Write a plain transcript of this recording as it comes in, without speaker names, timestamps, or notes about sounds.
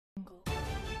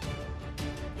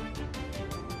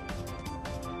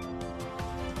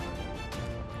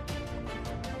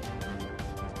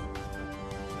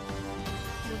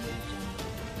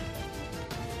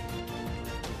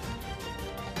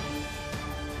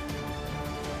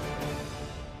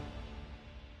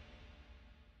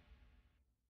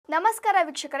ನಮಸ್ಕಾರ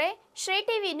ವೀಕ್ಷಕರೇ, ಶ್ರೀ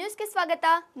ಟಿವಿ ನ್ಯೂಸ್ಗೆ ಸ್ವಾಗತ.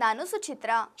 ನಾನು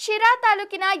ಸುಚಿತ್ರಾ. ಶಿರಾ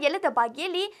ತಾಲೂಕಿನ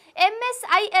ಯಲದಬಾಗಿಯಲ್ಲಿ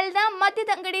ಎಂಎಸ್ಐಎಲ್ನ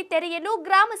ಮದ್ಯದಂಗಡಿ ತೆರೆಯಲು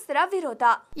ಗ್ರಾಮಸ್ಥರ ವಿರೋಧ.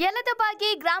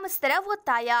 ಯಲದಬಾಗಿ ಗ್ರಾಮಸ್ಥರ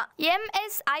ಒತ್ತಾಯ.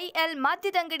 ಎಂಎಸ್ಐಎಲ್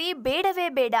ಮದ್ಯದಂಗಡಿ ಬೇಡವೇ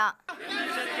ಬೇಡ.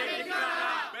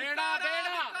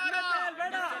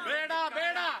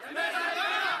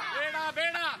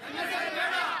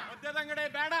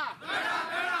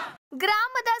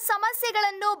 ಗ್ರಾಮದ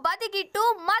ಸಮಸ್ಯೆಗಳನ್ನು ಬದಿಗಿಟ್ಟು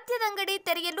ಮದ್ಯದಂಗಡಿ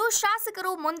ತೆರೆಯಲು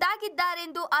ಶಾಸಕರು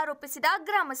ಮುಂದಾಗಿದ್ದಾರೆಂದು ಆರೋಪಿಸಿದ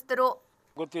ಗ್ರಾಮಸ್ಥರು.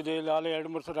 ಗೊತ್ತಿದೆ, ಇಲ್ಲ ಅಲ್ಲಿ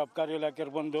 2-3 ಸಲ ಅಬಕಾರಿ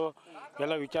ಇಲಾಖೆಯವರು ಬಂದು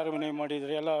ಎಲ್ಲ ವಿಚಾರ ವಿನಿಮಯ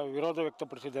ಮಾಡಿದ್ದಾರೆ, ಎಲ್ಲ ವಿರೋಧ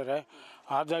ವ್ಯಕ್ತಪಡಿಸಿದ್ದಾರೆ.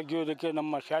 ಆದಾಗ್ಯೂ ಇದಕ್ಕೆ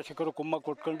ನಮ್ಮ ಶಾಸಕರು ಕುಮ್ಮ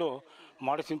ಕೊಟ್ಕೊಂಡು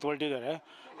ಮಾಡಿಸಿ ಹೊರಟಿದ್ದಾರೆ.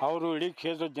 ಅವರು ಇಡೀ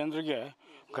ಕ್ಷೇತ್ರದ ಜನರಿಗೆ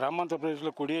ಗ್ರಾಮಾಂತರ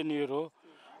ಪ್ರದೇಶದಲ್ಲಿ ಕುಡಿಯೋ ನೀರು,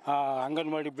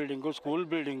 ಅಂಗನವಾಡಿ ಬಿಲ್ಡಿಂಗು, ಸ್ಕೂಲ್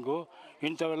ಬಿಲ್ಡಿಂಗು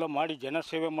ಇಂಥವೆಲ್ಲ ಮಾಡಿ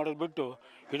ಜನಸೇವೆ ಮಾಡೋದು ಬಿಟ್ಟು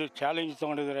ಇದು ಚಾಲೆಂಜ್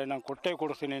ತೊಗೊಂಡಿದ್ದಾರೆ. ನಾನು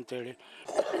ಕೊಡಿಸ್ತೀನಿ ಅಂತೇಳಿ.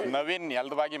 ನವೀನ್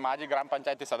ಯಲದಬಾಗಿ ಮಾಜಿ ಗ್ರಾಮ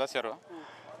ಪಂಚಾಯತಿ ಸದಸ್ಯರು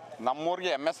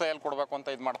ನಮ್ಮೂರಿಗೆ MSIL ಕೊಡಬೇಕು ಅಂತ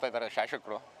ಇದು ಮಾಡ್ತಾ ಇದ್ದಾರೆ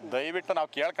ಶಾಸಕರು. ದಯವಿಟ್ಟು ನಾವು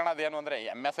ಕೇಳ್ಕೊಳ್ಳೋದೇನು ಅಂದರೆ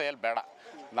MSIL ಬೇಡ.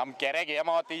 ನಮ್ಮ ಕೆರೆಗೆ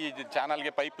ಹೇಮಾವತಿ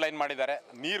ಚಾನಲ್ಗೆ ಪೈಪ್ಲೈನ್ ಮಾಡಿದ್ದಾರೆ,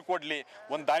 ನೀರು ಕೊಡಲಿ,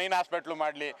 ಒಂದು ದನಿನ ಹಾಸ್ಪಿಟ್ಲು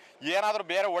ಮಾಡಲಿ, ಏನಾದರೂ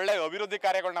ಬೇರೆ ಒಳ್ಳೆ ಅಭಿವೃದ್ಧಿ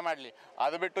ಕಾರ್ಯಗಳನ್ನ ಮಾಡಲಿ.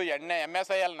 ಅದು ಬಿಟ್ಟು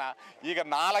MSILನ ಈಗ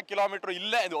 4 ಕಿಲೋಮೀಟ್ರ್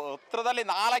ಇಲ್ಲೇ ಹತ್ರದಲ್ಲಿ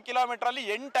 4 ಕಿಲೋಮೀಟ್ರಲ್ಲಿ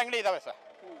 8 ಅಂಗಡಿ ಇದ್ದಾವೆ ಸರ್.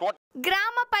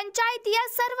 ಗ್ರಾಮ ಪಂಚಾಯಿತಿಯ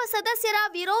ಸರ್ವ ಸದಸ್ಯರ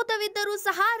ವಿರೋಧವಿದ್ದರೂ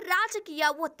ಸಹ ರಾಜಕೀಯ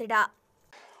ಒತ್ತಡ.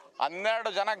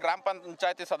 12 ಜನ ಗ್ರಾಮ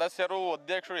ಪಂಚಾಯತಿ ಸದಸ್ಯರು,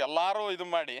 ಅಧ್ಯಕ್ಷರು ಎಲ್ಲರೂ ಇದು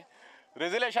ಮಾಡಿ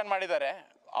ರೆಸಲ್ಯೂಷನ್ ಮಾಡಿದ್ದಾರೆ.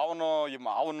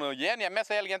 ಅವನು ಏನು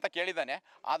MSILಗೆ ಅಂತ ಕೇಳಿದ್ದಾನೆ,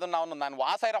 ಅದನ್ನು ನಾನು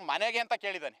ವಾಸ ಇರೋ ಮನೆಗೆ ಅಂತ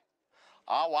ಕೇಳಿದ್ದಾನೆ.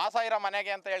 ಆ ವಾಸ ಇರೋ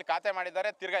ಮನೆಗೆ ಅಂತ ಹೇಳಿ ಖಾತೆ ಮಾಡಿದ್ದಾರೆ.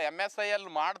 ತಿರ್ಗಾ MSIL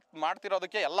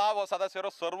ಮಾಡ್ತಿರೋದಕ್ಕೆ ಎಲ್ಲ ಸದಸ್ಯರು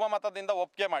ಸರ್ವಮತದಿಂದ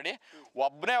ಒಪ್ಪಿಗೆ ಮಾಡಿ,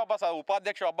 ಒಬ್ಬನೇ ಒಬ್ಬ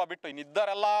ಉಪಾಧ್ಯಕ್ಷ ಒಬ್ಬ ಬಿಟ್ಟು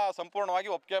ಇನ್ನಿದ್ದರೆಲ್ಲ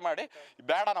ಸಂಪೂರ್ಣವಾಗಿ ಒಪ್ಪಿಗೆ ಮಾಡಿ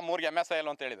ಬೇಡ ನಮ್ಮೂರಿಗೆ MSIL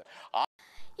ಅಂತ ಹೇಳಿದ್ದಾರೆ.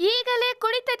 ಈಗಲೇ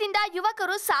ಕುಡಿತದಿಂದ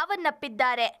ಯುವಕರು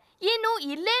ಸಾವನ್ನಪ್ಪಿದ್ದಾರೆ. ಇನ್ನು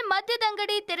ಇಲ್ಲೇ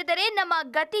ಮದ್ಯದಂಗಡಿ ತೆರೆದರೆ ನಮ್ಮ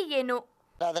ಗತಿ ಏನು?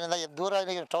 ಅದರಿಂದ ದೂರ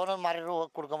ಟೌನಲ್ಲಿ ಮಾರಿದ್ರು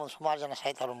ಹೋಗಿ ಕುಡ್ಕೊಂಬಂದು ಸುಮಾರು ಜನ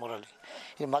ಸಾಯ್ತಾರೆ ಊರಲ್ಲಿ.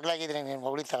 ಈ ಮಗಳಾಗಿದ್ರೆ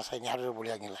ನೀನು ಉಳಿತಾರೆ ಸಾಯಿ, ಯಾರು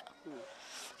ಉಳಿಯೋಂಗಿಲ್ಲ.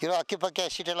 ಇರೋ ಅಕ್ಕಿ ಪಕ್ಕಿ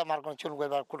ಸೀಟೆಲ್ಲ ಮಾರ್ಕೊಂಡು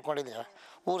ಚೂರು ಕುಡ್ಕೊಂಡಿದ್ದೇವೆ,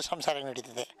 ಊರು ಸಂಸಾರ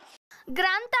ನಡೀತಿದೆ.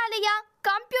 ಗ್ರಂಥಾಲಯ,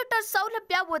 ಕಂಪ್ಯೂಟರ್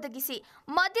ಸೌಲಭ್ಯ ಒದಗಿಸಿ,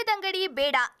 ಮದ್ಯದಂಗಡಿ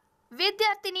ಬೇಡ.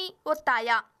 ವಿದ್ಯಾರ್ಥಿನಿ ಒತ್ತಾಯ.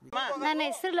 ನನ್ನ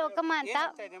ಹೆಸರು ಲೋಕಮ್ಮ ಅಂತ,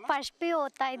 ಫಸ್ಟ್ PU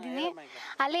ಓದ್ತಾ ಇದ್ದೀನಿ.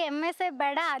 ಅಲ್ಲಿ MSI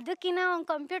ಬೇಡ, ಅದಕ್ಕಿಂತ ಒಂದು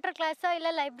ಕಂಪ್ಯೂಟರ್ ಕ್ಲಾಸು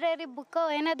ಇಲ್ಲ ಲೈಬ್ರರಿ ಬುಕ್ಕು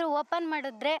ಏನಾದರೂ ಓಪನ್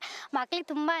ಮಾಡಿದ್ರೆ ಮಕ್ಳಿಗೆ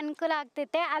ತುಂಬ ಅನುಕೂಲ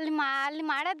ಆಗ್ತೈತೆ. ಅಲ್ಲಿ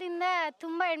ಮಾಡೋದ್ರಿಂದ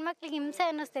ತುಂಬ ಹೆಣ್ಮಕ್ಳಿಗೆ ಹಿಂಸೆ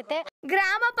ಅನ್ನಿಸ್ತೈತೆ.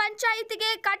 ಗ್ರಾಮ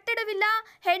ಪಂಚಾಯಿತಿಗೆ ಕಟ್ಟಡವಿಲ್ಲ,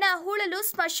 ಹೆಣ ಹೂಳಲು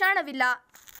ಸ್ಮಶಾನವಿಲ್ಲ.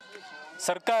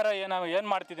 ಸರ್ಕಾರ ಏನು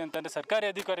ಮಾಡ್ತಿದೆ ಅಂತಂದರೆ, ಸರ್ಕಾರಿ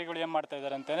ಅಧಿಕಾರಿಗಳು ಏನು ಮಾಡ್ತಾ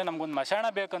ಇದ್ದಾರೆ ಅಂತಂದರೆ, ನಮಗೊಂದು ಮಶಾಣ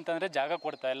ಬೇಕಂತಂದರೆ ಜಾಗ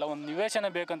ಕೊಡ್ತಾ ಇಲ್ಲ, ಒಂದು ನಿವೇಶನ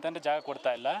ಬೇಕಂತಂದರೆ ಜಾಗ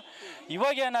ಕೊಡ್ತಾ ಇಲ್ಲ.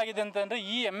 ಇವಾಗ ಏನಾಗಿದೆ ಅಂತಂದರೆ,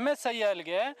 ಈ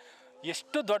MSILಗೆ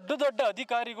ಎಷ್ಟು ದೊಡ್ಡ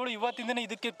ಅಧಿಕಾರಿಗಳು ಇವತ್ತಿನ ದಿನ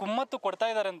ಇದಕ್ಕೆ ಕುಮ್ಮತ್ತು ಕೊಡ್ತಾ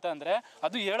ಇದ್ದಾರೆ ಅಂತಂದರೆ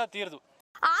ಅದು ಹೇಳತೀರ್ದು.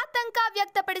 ಆತಂಕ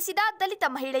ವ್ಯಕ್ತಪಡಿಸಿದ ದಲಿತ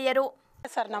ಮಹಿಳೆಯರು.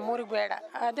 ಸರ್ ನಮ್ಮೂರಿಗೆ ಬೇಡ,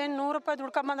 ಅದೇ 100 ರೂಪಾಯಿ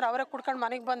ದುಡ್ಕೊಂಬಂದ್ರೆ ಅವರೇ ಕುಡ್ಕೊಂಡು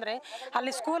ಮನೆಗೆ ಬಂದರೆ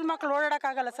ಅಲ್ಲಿ ಸ್ಕೂಲ್ ಮಕ್ಳು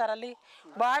ಓಡಾಡೋಕ್ಕಾಗಲ್ಲ ಸರ್. ಅಲ್ಲಿ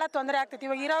ಭಾಳ ತೊಂದರೆ ಆಗ್ತೈತಿ.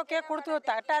 ಇವಾಗ ಇರೋಕೆ ಕುಡ್ದು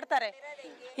ಆಟಾಡ್ತಾರೆ.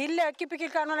 ಇಲ್ಲೇ ಅಕ್ಕಿ ಪಿಕ್ಕಿ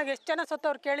ಕಾನೂನಾಗ ಎಷ್ಟು ಜನ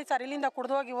ಸತ್ತವ್ರು ಕೇಳಿ ಸರ್, ಇಲ್ಲಿಂದ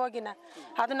ಕುಡ್ದು ಹೋಗಿನ.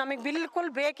 ಅದು ನಮಗೆ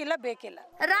ಬಿಲ್ಕುಲ್ ಬೇಕಿಲ್ಲ.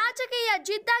 ರಾಜಕೀಯ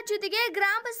ಜಿದ್ದಾಜಿದ್ದಿಗೆ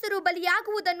ಗ್ರಾಮಸ್ಥರು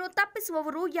ಬಲಿಯಾಗುವುದನ್ನು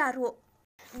ತಪ್ಪಿಸುವವರು ಯಾರು?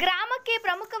 ಗ್ರಾಮಕ್ಕೆ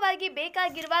ಪ್ರಮುಖವಾಗಿ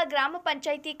ಬೇಕಾಗಿರುವ ಗ್ರಾಮ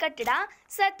ಪಂಚಾಯಿತಿ ಕಟ್ಟಡ,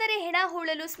 ಸತ್ತರೆ ಹೆಣ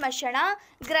ಹೂಳಲು ಸ್ಮಶಾನ,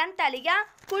 ಗ್ರಂಥಾಲಯ,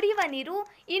 ಕುಡಿಯುವ ನೀರು,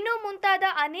 ಇನ್ನೂ ಮುಂತಾದ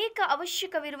ಅನೇಕ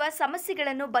ಅವಶ್ಯಕವಿರುವ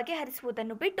ಸಮಸ್ಯೆಗಳನ್ನು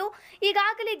ಬಗೆಹರಿಸುವುದನ್ನು ಬಿಟ್ಟು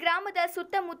ಈಗಾಗಲೇ ಗ್ರಾಮದ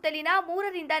ಸುತ್ತಮುತ್ತಲಿನ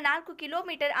 3-4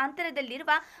 ಕಿಲೋಮೀಟರ್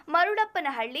ಅಂತರದಲ್ಲಿರುವ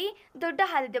ಮರುಳಪ್ಪನಹಳ್ಳಿ, ದೊಡ್ಡ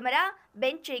ಹಲದಮರ,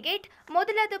 ಬೆಂಚೆಗೇಟ್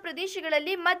ಮೊದಲಾದ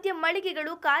ಪ್ರದೇಶಗಳಲ್ಲಿ ಮದ್ಯ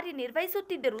ಮಳಿಗೆಗಳು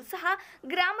ಕಾರ್ಯನಿರ್ವಹಿಸುತ್ತಿದ್ದರೂ ಸಹ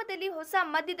ಗ್ರಾಮದಲ್ಲಿ ಹೊಸ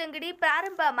ಮದ್ಯದಂಗಡಿ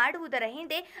ಪ್ರಾರಂಭ ಮಾಡುವುದರ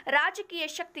ಹಿಂದೆ ರಾಜಕೀಯ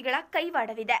ಶಕ್ತಿಗಳ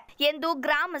ಕೈವಾಡವಿದೆ ಎಂದು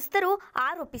ಗ್ರಾಮಸ್ಥರು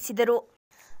ಆರೋಪಿಸಿದರು.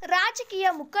 ರಾಜಕೀಯ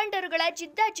ಮುಖಂಡರುಗಳ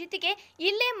ಜಿದ್ದಾಜಿದ್ದಿಗೆ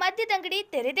ಇಲ್ಲೇ ಮದ್ಯದಂಗಡಿ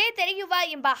ತೆರೆಯುವ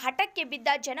ಎಂಬ ಹಠಕ್ಕೆ ಬಿದ್ದ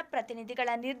ಜನಪ್ರತಿನಿಧಿಗಳ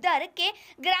ನಿರ್ಧಾರಕ್ಕೆ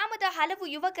ಗ್ರಾಮದ ಹಲವು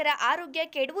ಯುವಕರ ಆರೋಗ್ಯ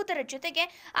ಕೆಡುವುದರ ಜೊತೆಗೆ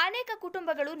ಅನೇಕ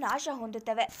ಕುಟುಂಬಗಳು ನಾಶ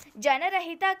ಹೊಂದುತ್ತವೆ. ಜನರ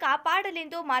ಹಿತ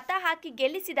ಕಾಪಾಡಲೆಂದು ಮತ ಹಾಕಿ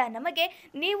ಗೆಲ್ಲಿಸಿದ ನಮಗೆ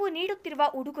ನೀವು ನೀಡುತ್ತಿರುವ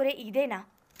ಉಡುಗೊರೆ ಇದೇನಾ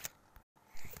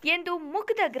ಎಂದು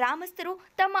ಮುಗ್ಧ ಗ್ರಾಮಸ್ಥರು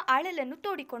ತಮ್ಮ ಅಳಲನ್ನು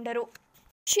ತೋಡಿಕೊಂಡರು.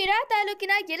 ಶಿರಾ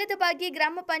ತಾಲೂಕಿನ ಯಲದಬಾಗಿ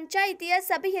ಗ್ರಾಮ ಪಂಚಾಯಿತಿಯ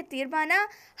ಸಭೆಯ ತೀರ್ಮಾನ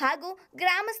ಹಾಗೂ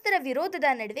ಗ್ರಾಮಸ್ಥರ ವಿರೋಧದ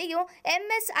ನಡುವೆಯೂ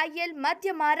MSIL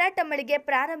ಮದ್ಯ ಮಾರಾಟ ಮಳಿಗೆ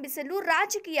ಪ್ರಾರಂಭಿಸಲು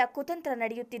ರಾಜಕೀಯ ಕುತಂತ್ರ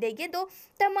ನಡೆಯುತ್ತಿದೆ ಎಂದು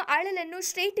ತಮ್ಮ ಅಳಲನ್ನು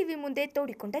ಶ್ರೀ ಟಿವಿ ಮುಂದೆ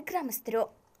ತೋಡಿಕೊಂಡ ಗ್ರಾಮಸ್ಥರು.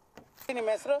 ನಿಮ್ಮ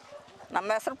ಹೆಸರು? ನಮ್ಮ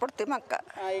ಹೆಸರು ಪುಡ್ತಿಮಕ್ಕ.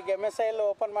 ಈಗ MSIL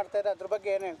ಓಪನ್ ಮಾಡ್ತಾ ಇದ್ದಾರೆ, ಅದ್ರ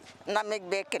ಬಗ್ಗೆ ಏನು ನಮಗೆ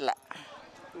ಬೇಕಿಲ್ಲ.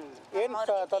 ಏನು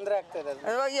ತೊಂದರೆ ಆಗ್ತಾಯಿದೆ?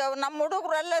 ನಮ್ಮ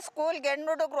ಹುಡುಗರೆಲ್ಲ ಸ್ಕೂಲ್ಗೆ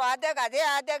ಹೆಣ್ಣು ಹುಡುಗರು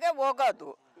ಆದ್ಯಾಗೆ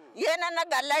ಹೋಗೋದು. ಏನನ್ನ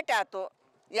ಗಲಾಟೆ ಆಯ್ತು,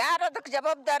 ಯಾರು ಅದಕ್ಕೆ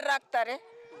ಜವಾಬ್ದಾರರಾಗ್ತಾರೆ?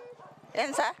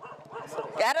 ಏನು ಸರ್,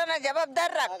 ಯಾರನ್ನ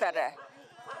ಜವಾಬ್ದಾರರಾಗ್ತಾರೆ?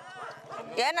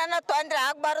 ಏನನ್ನ ತೊಂದರೆ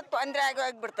ಆಗಬಾರ್ದು, ತೊಂದರೆ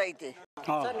ಹೋಗ್ಬಿಡ್ತೈತಿ.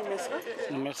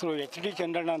 ನಮ್ಮ ಹೆಸರು HD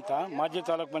ಚಂದ್ರಣ್ಣ ಅಂತ, ಮಾಜಿ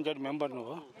ತಾಲೂಕ್ ಪಂಚಾಯತ್ ಮೆಂಬರ್.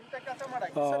 ನಾವು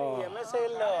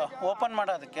MSIL ಓಪನ್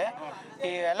ಮಾಡೋದಕ್ಕೆ ಈ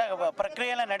ಎಲ್ಲ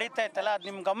ಪ್ರಕ್ರಿಯೆ ಎಲ್ಲ ನಡೀತಾ ಇತ್ತಲ್ಲ, ಅದು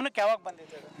ನಿಮ್ಮ ಗಮನಕ್ಕೆ ಯಾವಾಗ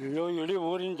ಬಂದಿದೆ? ಇಡೀ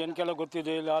ಊರಿನ ಜನಕ್ಕೆಲ್ಲ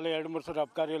ಗೊತ್ತಿದೆ. ಇಲ್ಲಿ ಆಲೆ 2-3 ಸಲ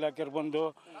ಅಬಕಾರಿ ಇಲಾಖೆಯರು ಬಂದು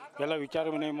ಎಲ್ಲ ವಿಚಾರ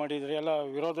ವಿನಿಮಯ ಮಾಡಿದರೆ, ಎಲ್ಲ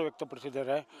ವಿರೋಧ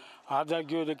ವ್ಯಕ್ತಪಡಿಸಿದ್ದಾರೆ.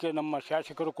 ಆದಾಗ್ಯೂ ಇದಕ್ಕೆ ನಮ್ಮ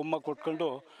ಶಾಸಕರು ಕುಮ್ಮ ಕೊಟ್ಕೊಂಡು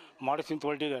ಮಾಡಿಸಿಂತ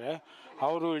ಹೊರಟಿದ್ದಾರೆ.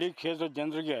 ಅವರು ಇಡೀ ಕ್ಷೇತ್ರದ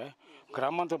ಜನರಿಗೆ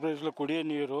ಗ್ರಾಮಾಂತರ ಪ್ರದೇಶದಲ್ಲಿ ಕುಡಿಯೋ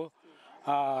ನೀರು,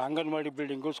 ಅಂಗನವಾಡಿ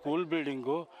ಬಿಲ್ಡಿಂಗು, ಸ್ಕೂಲ್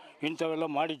ಬಿಲ್ಡಿಂಗು ಇಂಥವೆಲ್ಲ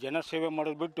ಮಾಡಿ ಜನಸೇವೆ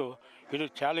ಮಾಡೋದು ಬಿಟ್ಟು ಇದು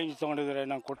ಚಾಲೆಂಜ್ ತೊಗೊಂಡಿದ್ದಾರೆ.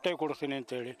 ನಾನು ಕೊಡಿಸ್ತೀನಿ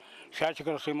ಅಂತೇಳಿ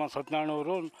ಶಾಸಕರು ಶ್ರೀಮಾನ್ ಸತ್ಯನಾರಾಯಣ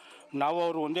ಅವರು, ನಾವು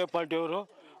ಅವರು ಒಂದೇ ಪಾರ್ಟಿಯವರು.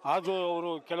 ಆದರೂ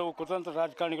ಅವರು ಕೆಲವು ಕುತಂತ್ರ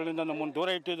ರಾಜಕಾರಣಿಗಳಿಂದ ನಮ್ಮನ್ನು ದೂರ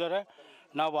ಇಟ್ಟಿದ್ದಾರೆ.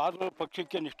 ನಾವು ಆದರೂ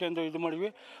ಪಕ್ಷಕ್ಕೆ ನಿಷ್ಠೆಯಿಂದ ಇದು ಮಾಡಿದ್ವಿ.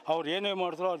 ಅವ್ರು ಏನೇ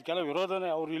ಮಾಡಿದ್ರು ಅದಕ್ಕೆಲ್ಲ ವಿರೋಧನೇ.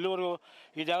 ಅವ್ರು ಇಲ್ಲಿವರೆಗೂ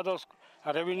ಇದ್ಯಾವುದೋ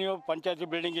ರೆವಿನ್ಯೂ ಪಂಚಾಯತಿ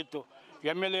ಬಿಲ್ಡಿಂಗ್ ಇತ್ತು,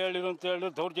 MLA ಹೇಳಿದ್ರು ಅಂತ ಹೇಳಿದ್ರು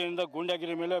ದೌರ್ಜನ್ಯದಿಂದ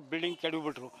ಗೂಂಡಾಗಿರಿ ಮೇಲೆ ಬಿಲ್ಡಿಂಗ್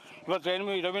ಕೆಡವಿಬಿಟ್ರು. ಇವತ್ತು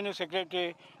ರೆವಿನ್ಯೂ ಸೆಕ್ರೆಟರಿ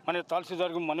ಮನೆ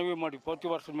ತಹಸೀಲ್ದಾರ್ಗೆ ಮನವಿ ಮಾಡಿ ಪ್ರತಿ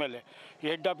ವರ್ಷದ ಮೇಲೆ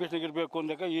ಹೆಡ್ ಆಫೀಸ್ನಾಗ ಇರಬೇಕು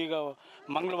ಅಂದಾಗ ಈಗ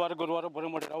ಮಂಗಳವಾರ ಗುರುವಾರ ಬರೋ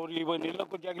ಮಾಡಿದ್ರು. ಅವ್ರು ಇವಾಗ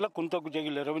ನಿಲ್ಲಕ್ಕೂ ಜಾಗಿಲ್ಲ, ಕುಂತಕ್ಕೂ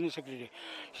ಜಾಗಿಲ್ಲ. ರೆವಿನ್ಯೂ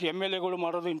ಸೆಕ್ರೆಟರಿ MLAಗಳು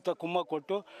ಮಾಡೋದು ಇಂಥ ಕುಮ್ಮ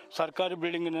ಕೊಟ್ಟು ಸರ್ಕಾರಿ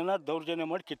ಬಿಲ್ಡಿಂಗನ್ನ ದೌರ್ಜನ್ಯ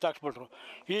ಮಾಡಿ ಕಿತ್ತಾಕ್ಸ್ಬಿಟ್ರು.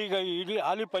 ಈಗ ಇಡೀ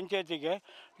ಹಾಲಿ ಪಂಚಾಯತಿಗೆ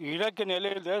ಇರೋಕ್ಕೆ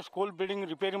ನೆಲೆ ಇಲ್ಲದೆ ಸ್ಕೂಲ್ ಬಿಲ್ಡಿಂಗ್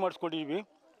ರಿಪೇರಿ ಮಾಡಿಸ್ಕೊಟ್ಟಿದ್ವಿ.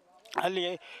 ಅಲ್ಲಿ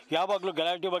ಯಾವಾಗಲೂ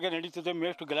ಗಲಾಟೆ ಬಗ್ಗೆ ನಡೀತದೆ,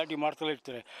 ಮೇಷ್ಟು ಗಲಾಟೆ ಮಾಡ್ತಲೇ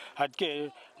ಇರ್ತಾರೆ. ಅದಕ್ಕೆ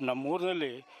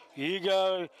ನಮ್ಮೂರಿನಲ್ಲಿ ಈಗ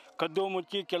ಕದ್ದು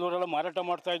ಮುಚ್ಚಿ ಕೆಲವರೆಲ್ಲ ಮಾರಾಟ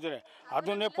ಮಾಡ್ತಾಯಿದ್ದಾರೆ.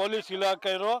 ಅದನ್ನೇ ಪೊಲೀಸ್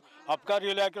ಇಲಾಖೆಯವರು ಅಬಕಾರಿ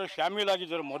ಇಲಾಖೆಯವರು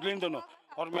ಶಾಮೀಲಾಗಿದ್ದಾರೆ ಮೊದಲಿಂದನೂ.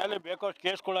 ಅವ್ರ ಮೇಲೆ ಬೇಕಾದಷ್ಟು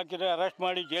ಕೇಸ್ಗಳು ಹಾಕಿದರೆ, ಅರೆಸ್ಟ್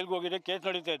ಮಾಡಿ ಜೈಲಿಗೆ ಹೋಗಿದೆ, ಕೇಸ್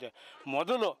ನಡೀತಾ ಇದೆ.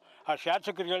 ಮೊದಲು ಆ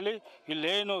ಶಾಸಕರುಗಳಲ್ಲಿ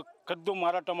ಇಲ್ಲೇನು ಕದ್ದು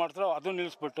ಮಾರಾಟ ಮಾಡ್ತಾರೋ ಅದು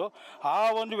ನಿಲ್ಲಿಸ್ಬಿಟ್ಟು ಆ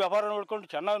ಒಂದು ವ್ಯವಹಾರ ನೋಡ್ಕೊಂಡು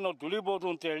ಚೆನ್ನಾಗಿ ನಾವು ದುಡಿಬೋದು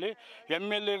ಅಂತೇಳಿ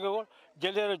MLAಗಳು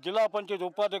ಜಿಲ್ಲಾ ಪಂಚಾಯತ್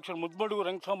ಉಪಾಧ್ಯಕ್ಷರು ಮುದ್ಮಡುಗು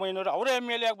ರಂಗಸ್ವಾಮಯ್ಯನವರು ಅವರೇ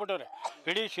MLA ಆಗ್ಬಿಟ್ಟವ್ರೆ.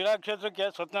 ಇಡೀ ಶಿರಾ ಕ್ಷೇತ್ರಕ್ಕೆ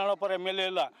ಸತ್ಯನಾರಾಯಣಪ್ಪರ MLA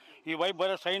ಇಲ್ಲ. ಈ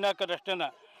ಬರೀ ಸೈನ್ ಹಾಕೋದು ಅಷ್ಟೇ.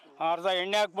 ಅರ್ಧ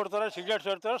ಎಣ್ಣೆ ಹಾಕ್ಬಿಡ್ತಾರೆ, ಸಿಗರೇಟ್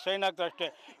ಸೇರ್ತಾರೆ, ಸೈನ್ ಹಾಕ್ತಾರೆ ಅಷ್ಟೇ.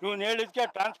 ಇವ್ನು ಹೇಳಿದ್ದಕ್ಕೆ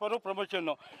ಟ್ರಾನ್ಸ್ಫರು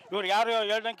ಪ್ರಮೋಷನ್ನು. ಇವ್ರು ಯಾರು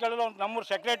ಹೇಳ್ದಂಗೆ ಕೇಳಿದ್ರು. ನಮ್ಮೂರು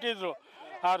ಸೆಕ್ರೆಟ್ರಿ ಇದ್ದರು,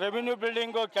 ಆ ರೆವಿನ್ಯೂ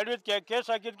ಬಿಲ್ಡಿಂಗು ಕೆಡವಿದ ಕೇಸ್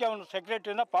ಹಾಕಿದ್ದಕ್ಕೆ ಅವನು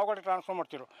ಸೆಕ್ರೆಟ್ರಿನ ಪಾವಗಡ ಟ್ರಾನ್ಸ್ಫರ್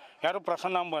ಮಾಡ್ತಿರು, ಯಾರು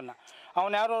ಪ್ರಸನ್ನಾಂಬನ್ನ.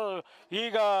 ಅವನು ಯಾರು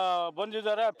ಈಗ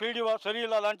ಬಂದಿದ್ದಾರೆ PDO ಸರಿ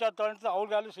ಇಲ್ಲ, ಲಂಚ ತಗೊಂಡು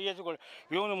ಅವ್ರಿಗೆ ಅಲ್ಲಿ CSಗಳು.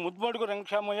 ಇವನು ಮುದ್ಮಡುಗು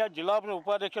ರಂಗಸ್ವಾಮಯ್ಯ ಜಿಲ್ಲಾ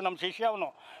ಉಪಾಧ್ಯಕ್ಷ, ನಮ್ಮ ಶಿಷ್ಯ. ಅವನು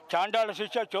ಚಾಂಡಾಳ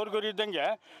ಶಿಷ್ಯ, ಚೋರ್ಗುರಿ ಇದ್ದಂಗೆ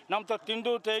ನಮ್ಮ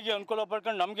ತಿಂದು ತೇಗಿ ಅನುಕೂಲ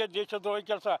ಪಡ್ಕೊಂಡು ನಮಗೆ ದೇಶದ್ರೋಹಿ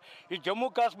ಕೆಲಸ. ಈ ಜಮ್ಮು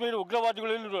ಕಾಶ್ಮೀರ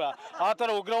ಉಗ್ರವಾದಿಗಳು ಇಲ್ವಲ್ಲ, ಆ ಥರ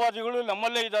ಉಗ್ರವಾದಿಗಳು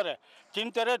ನಮ್ಮಲ್ಲೇ ಇದ್ದಾರೆ.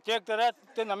 ತಿಂತಾರೆ, ತೇಗ್ತಾರೆ,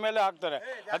 ನಮ್ಮ ಮೇಲೆ ಹಾಕ್ತಾರೆ.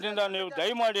 ಅದರಿಂದ ನೀವು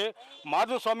ದಯಮಾಡಿ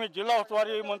ಮಾಧುಸ್ವಾಮಿ ಜಿಲ್ಲಾ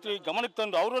ಉಸ್ತುವಾರಿ ಮಂತ್ರಿ ಗಮನಕ್ಕೆ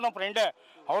ತಂದು, ಅವರು ನಮ್ಮ ಫ್ರೆಂಡೇ,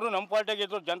 ಅವರು ನಮ್ಮ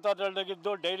ಪಾರ್ಟಿಯಾಗಿದ್ದರು,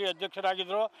 ಜನತಾದಳದಾಗಿದ್ದು, ಡೈರಿ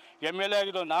ಅಧ್ಯಕ್ಷರಾಗಿದ್ದರು, MLA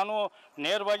ಆಗಿದ್ದರು. ನಾನು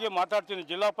ನೇರವಾಗಿ ಮಾತಾಡ್ತೀನಿ.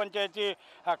 ಜಿಲ್ಲಾ ಪಂಚಾಯತಿ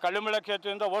ಕಳ್ಳಿಮಳೆ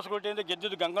ಕ್ಷೇತ್ರದಿಂದ ಹೊಸಕೋಟೆಯಿಂದ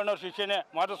ಗೆದ್ದಿದ್ದು ಗಂಗಣ್ಣವ್ರ ಶಿಷ್ಯನೇ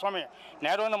ಮಾಧುಸ್ವಾಮಿ.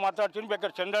 ನೇರವನ್ನು ಮಾತಾಡ್ತೀನಿ.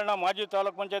 ಬೇಕಾದ್ರೆ ಚಂದ್ರಣ್ಣ ಮಾಜಿ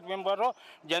ತಾಲೂಕ್ ಪಂಚಾಯತ್ ಮೆಂಬರು,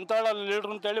 ಜನತಾಳ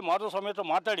ಲೀಡ್ರು ಅಂತೇಳಿ ಮಾಧುಸ್ವಾಮಿ ಹತ್ರ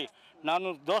ಮಾತಾಡಿ, ನಾನು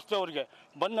ದೋಸ್ತ ಅವ್ರಿಗೆ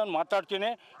ಬಂದು ನಾನು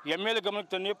ಮಾತಾಡ್ತೀನಿ. MLA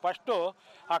ಗಮನಕ್ಕೆ ತನ್ನಿ. ಫಸ್ಟು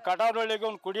ಆ ಕಟಾರಹಳ್ಳಿಗೆ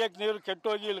ಒಂದು ಕುಡಿಯೋಕ್ಕೆ ನೀರು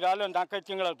ಕೆಟ್ಟೋಗಿ ಇಲ್ಲಿಗಾಗಲೇ ಒಂದು 4-5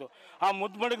 ತಿಂಗಳಾಯ್ತು. ಆ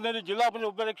ಮುದ್ಮಡಗ್ನಲ್ಲಿ ಜಿಲ್ಲಾ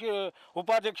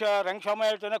ಉಪಾಧ್ಯಕ್ಷ ರಂಗಸ್ವಾಮಿ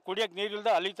ಹೇಳ್ತಾನೆ, ಕುಡಿಯೋಕ್ಕೆ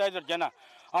ನೀರಿಲ್ಲದೆ ಅಲಿತಾ ಇದ್ದಾರೆ ಜನ.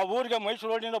 ಆ ಊರಿಗೆ ಮೈಸೂರು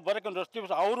ರೋಡಿನಿಂದ ಬರೋಕ್ಕೆ ರಸ್ತೆ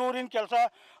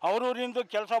ಅವ್ರೂರಿಂದ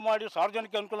ಕೆಲಸ ಮಾಡಿ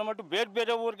ಸಾರ್ವಜನಿಕ ಅನುಕೂಲ ಮಾಡಿ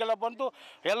ಬೇರೆ ಊರಿಗೆಲ್ಲ ಬಂದು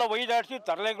ಎಲ್ಲ ಒಯ್ದಾಡಿಸಿ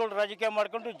ತರಲೆಗಳು ರಾಜಕೀಯ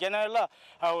ಮಾಡ್ಕೊಂಡು ಜನ ಎಲ್ಲ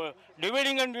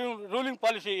ಡಿವೈಡಿಂಗ್ ಆ್ಯಂಡ್ ರೂಲಿಂಗ್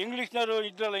ಪಾಲಿಸಿ ಇಂಗ್ಲೀಷ್ನವರು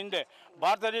ಇದ್ರಲ್ಲ ಹಿಂದೆ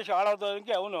ಭಾರತ ದೇಶ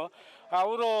ಆಳೋದಕ್ಕೆ ಅವನು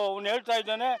ಹೇಳ್ತಾ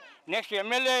ಇದ್ದಾನೆ. ನೆಕ್ಸ್ಟ್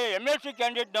MLC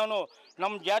ಕ್ಯಾಂಡಿಡೇಟ್ ನಾನು,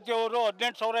 ನಮ್ಮ ಜಾತಿಯವರು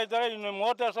 18,000 ಇದ್ದಾರೆ, ಇನ್ನು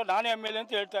 35,000 ನಾನೇ MLA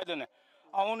ಅಂತ ಹೇಳ್ತಾ ಇದ್ದಾನೆ.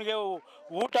 ಅವನಿಗೆ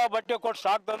ಊಟ ಬಟ್ಟೆ ಕೊಟ್ಟು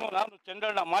ಸಾಕ್ತಾನು. ನಾನು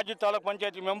ಚಂದ್ರಣ್ಣ ಮಾಜಿ ತಾಲೂಕ್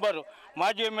ಪಂಚಾಯತಿ ಮೆಂಬರು,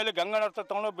 ಮಾಜಿ MLA ಗಂಗಣ್ಣ ಹತ್ರ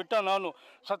ತೊಗೊಂಡೋಗಿ ಬಿಟ್ಟ ನಾನು,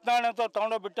 ಸತ್ಯನಾರಾಯಣ ಅಂತ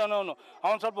ತೊಗೊಂಡೋಗಿ ಬಿಟ್ಟ ನಾನು.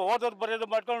 ಅವ್ನು ಸ್ವಲ್ಪ ಓದೋದು ಬರೆಯೋದು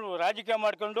ಮಾಡ್ಕೊಂಡು ರಾಜಕೀಯ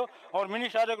ಮಾಡ್ಕೊಂಡು ಅವ್ರ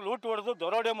ಮಿನಿಸ್ಟರ್ಗಳು ಲೂಟ್ ಹೊಡೆದು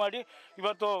ದರೋಡೆ ಮಾಡಿ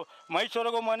ಇವತ್ತು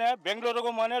ಮೈಸೂರಿಗೂ ಮನೆ,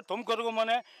 ಬೆಂಗಳೂರಿಗೂ ಮನೆ, ತುಮಕೂರಿಗೂ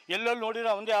ಮನೆ, ಎಲ್ಲೆಲ್ಲಿ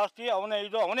ನೋಡಿರೋ ಅವನದೇ ಆಸ್ತಿ,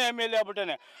 ಅವನೇ MLA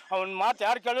ಆಗ್ಬಿಟ್ಟೇನೆ. ಅವ್ನ ಮಾತು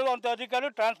ಯಾರು ಕೇಳಿದ್ರು ಅಂಥ ಅಧಿಕಾರಿ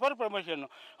ಟ್ರಾನ್ಸ್ಫರ್ ಪ್ರಮೋಷನ್ನು.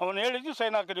 ಅವನು ಹೇಳಿದ್ದು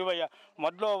ಸೈನ್ ಹಾಕಿದ್ವಿ.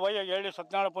 ಮೊದಲು ಹೇಳಿ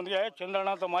ಸತ್ಯನಾರಾಯಣಪ್ಪನಿಗೆ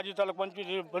ಚಂದ್ರಣ್ಣ ಅಂತ ಮಾಜಿ ತಾಲೂಕ್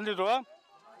ಪಂಚಾಯತಿ ಬಂದಿದ್ರು.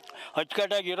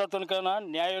 ಅಚ್ಚುಕಟ್ಟಾಗಿ ಇರೋ ತನಕ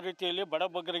ನ್ಯಾಯ ರೀತಿಯಲ್ಲಿ ಬಡ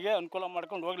ಬಗ್ಗರಿಗೆ ಅನುಕೂಲ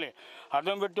ಮಾಡ್ಕೊಂಡು ಹೋಗಲಿ.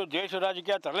 ಅದನ್ನು ಬಿಟ್ಟು ದೇಶ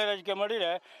ರಾಜಕೀಯ, ತರಲೆ ರಾಜಕೀಯ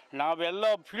ಮಾಡಿದರೆ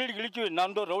ನಾವೆಲ್ಲ ಫೀಲ್ಡ್ಗೆ ಇಳಿತೀವಿ.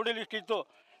 ನಮ್ಮದು ರೌಡಿ ಲಿಸ್ಟ್ ಇತ್ತು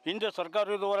ಹಿಂದೆ,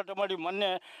 ಸರ್ಕಾರದ ಹೋರಾಟ ಮಾಡಿ ಮೊನ್ನೆ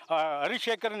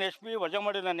ಹರಿಶೇಖರನ್ SP ವಜಾ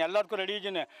ಮಾಡಿ. ನಾನು ಎಲ್ಲದಕ್ಕೂ ರೆಡಿ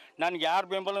ಇದ್ದೀನಿ. ನನಗೆ ಯಾರ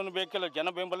ಬೆಂಬಲನೂ ಬೇಕಿಲ್ಲ,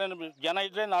 ಜನ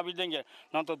ಇದ್ದರೆ ನಾವಿದ್ದಂಗೆ.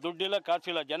 ನಂತ ದುಡ್ಡಿಲ್ಲ,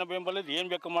 ಕಾಸಿಲ್ಲ, ಜನ ಬೆಂಬಲ ಏನು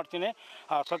ಬೇಕು ಮಾಡ್ತೀನಿ.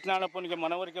 ಸತ್ಯನಾರಾಯಣಪ್ಪನಿಗೆ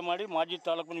ಮನವರಿಕೆ ಮಾಡಿ ಮಾಜಿ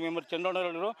ತಾಲೂಕು ಮೆಂಬರ್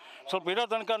ಚಂದ್ರಣ್ಣವರು ಸ್ವಲ್ಪ ಇರೋ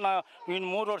ತನಕ ಇನ್ನು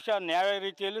 3 ವರ್ಷ ನ್ಯಾಯ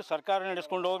ರೀತಿಯಲ್ಲಿ ಸರ್ಕಾರ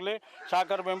ನಡೆಸ್ಕೊಂಡು ಹೋಗಲಿ,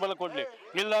 ಸಹಕಾರ ಬೆಂಬಲ ಕೊಡಲಿ.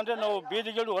 ಇಲ್ಲಾಂದರೆ ನಾವು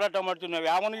ಬೀದಿಗಳು ಹೋರಾಟ ಮಾಡ್ತೀವಿ. ನಾವು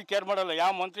ಯಾವನಿಗೆ ಕೇರ್ ಮಾಡಲ್ಲ,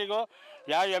 ಯಾವ ಮಂತ್ರಿಗೋ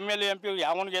ಯಾವ MLA MP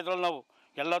ಯಾವನಿಗೆ ಎದ್ರಲ್ಲ. ನಾವು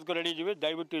ಎಲ್ಲದಕ್ಕೂ ರೆಡಿ ಇದ್ದೀವಿ.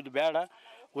 ದಯವಿಟ್ಟು ಇದು ಬೇಡ,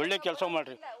 ಒಳ್ಳೆ ಕೆಲಸ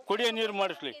ಮಾಡಿರಿ. ಕುಡಿಯೋ ನೀರು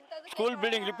ಮಾಡಿಸ್ಲಿ, ಸ್ಕೂಲ್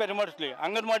ಬಿಲ್ಡಿಂಗ್ ರಿಪೇರಿ ಮಾಡಿಸ್ಲಿ,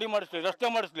 ಅಂಗನವಾಡಿ ಮಾಡಿಸ್ಲಿ, ರಸ್ತೆ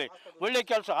ಮಾಡಿಸ್ಲಿ, ಒಳ್ಳೆ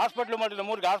ಕೆಲಸ. ಹಾಸ್ಪಿಟ್ಲು ಮಾಡಿಲ್ಲ,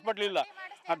 3 ಹಾಸ್ಪಿಟ್ಲ್ ಇಲ್ಲ,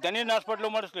 ದನಿನ ಹಾಸ್ಪಿಟ್ಲು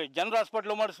ಮಾಡಿಸ್ಲಿ, ಜನರ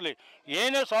ಹಾಸ್ಪಿಟ್ಲು ಮಾಡಿಸ್ಲಿ.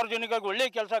 ಏನೇ ಸಾರ್ವಜನಿಕವಾಗಿ ಒಳ್ಳೆ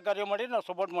ಕೆಲಸ ಕಾರ್ಯ ಮಾಡಿ ನಾವು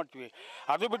ಸಪೋರ್ಟ್ ಮಾಡ್ತೀವಿ.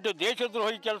 ಅದು ಬಿಟ್ಟು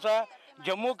ದೇಶದ್ರೋಹಿ ಕೆಲಸ,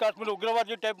 ಜಮ್ಮು ಕಾಶ್ಮೀರ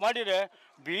ಉಗ್ರವಾದಿ ಟೈಪ್ ಮಾಡಿದರೆ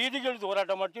ಬೀದಿಗಿಳಿದು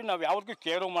ಹೋರಾಟ ಮಾಡ್ತೀವಿ. ನಾವು ಯಾವ್ದಕ್ಕೂ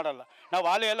ಕೇರು ಮಾಡಲ್ಲ. ನಾವು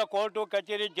ಆಲೆ ಎಲ್ಲ ಕೋರ್ಟು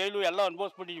ಕಚೇರಿ ಜೈಲು ಎಲ್ಲ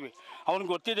ಅನುಭವಿಸ್ಬಿಟ್ಟಿದ್ವಿ. ಅವ್ನಿಗೆ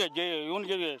ಗೊತ್ತಿದೆ,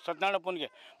 ಇವನಿಗೆ ಸತ್ಯನಾರಾಯಣಪ್ಪನಿಗೆ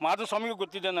ಮಾಧುಸ್ವಾಮಿಗೂ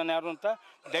ಗೊತ್ತಿದೆ ನಾನು ಯಾರು ಅಂತ.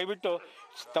 ದಯವಿಟ್ಟು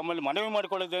ತಮ್ಮಲ್ಲಿ ಮನವಿ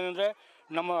ಮಾಡ್ಕೊಳ್ಳೋದೇನೆಂದರೆ,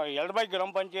 ನಮ್ಮ ಯಳಬಾಯಿ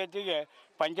ಗ್ರಾಮ ಪಂಚಾಯತಿಗೆ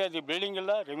ಪಂಚಾಯತಿ ಬಿಲ್ಡಿಂಗ್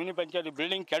ಇಲ್ಲ, ರೆವಿನ್ಯೂ ಪಂಚಾಯತಿ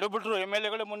ಬಿಲ್ಡಿಂಗ್ ಕೆಡಬಿಟ್ರು. ಎಮ್ ಎಲ್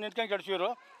ಎಗಳೇ ಮುಂದೆ ನಿಂತ್ಕೊಂಡು ಕೆಡಿಸಿದ್ರು.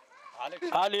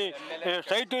 ಅಲ್ಲಿ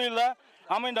ಸೈಟು ಇಲ್ಲ.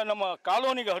 ಆಮೇಲೆ ನಮ್ಮ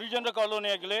ಕಾಲೋನಿಗೆ ಹರಿಜನರ ಕಾಲೋನಿ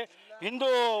ಆಗಲಿ, ಹಿಂದೂ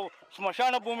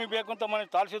ಸ್ಮಶಾನ ಭೂಮಿ ಬೇಕು ಅಂತ ಮನೆ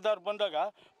ತಹಸೀಲ್ದಾರ್ ಬಂದಾಗ,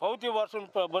 ಪೌತಿ ವಾರಸ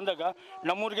ಬಂದಾಗ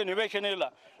ನಮ್ಮೂರಿಗೆ ನಿವೇಶನ ಇಲ್ಲ.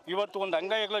 ಇವತ್ತು ಒಂದು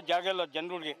ಅಂಗೈಗಳ ಜಾಗ ಇಲ್ಲ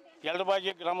ಜನರಿಗೆ.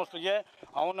 ಯಳಬಾಯಿ ಗ್ರಾಮಸ್ಥರಿಗೆ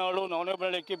ಅವನಾಳು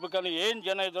ನವನೆಬಳ್ಳಿ ಕಿಬ್ಬಕಲ್ಲಿ ಏನು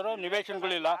ಜನ ಇದ್ದಾರೋ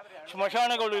ನಿವೇಶನಗಳಿಲ್ಲ,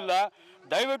 ಸ್ಮಶಾನಗಳಿಲ್ಲ.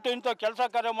 ದಯವಿಟ್ಟು ಇಂಥ ಕೆಲಸ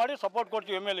ಕಾರ್ಯ ಮಾಡಿ ಸಪೋರ್ಟ್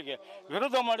ಕೊಡ್ತೀವಿ. ಎಮ್ ಎಲ್ ಎಗೆ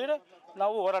ವಿರೋಧ ಮಾಡಿದರೆ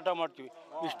ನಾವು ಹೋರಾಟ ಮಾಡ್ತೀವಿ.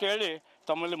 ಇಷ್ಟು ಹೇಳಿ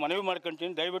ತಮ್ಮಲ್ಲಿ ಮನವಿ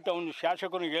ಮಾಡ್ಕೊತೀನಿ. ದಯವಿಟ್ಟು ಅವ್ನು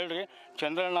ಶಾಸಕನಿಗೆ ಹೇಳ್ರಿ,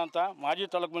 ಚಂದ್ರಣ್ಣ ಅಂತ ಮಾಜಿ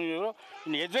ತಾಲೂಕು ಮಂತ್ರಿಗಳು.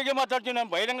 ಇನ್ನು ಎದುರಿಗೆ ಮಾತಾಡ್ತೀನಿ.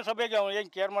 ನಾನು ಬಹಿರಂಗ ಸಭೆಗೆ ಅವ್ನು ಏನು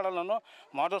ಕೇರ್ ಮಾಡಲ್ಲ. ನಾನು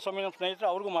ಮಾಧವಸ್ವಾಮಿ ನಮ್ಮ ಸ್ನೇಹಿತರು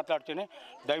ಅವ್ರಿಗೂ ಮಾತಾಡ್ತೀನಿ.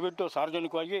 ದಯವಿಟ್ಟು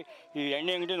ಸಾರ್ವಜನಿಕವಾಗಿ ಈ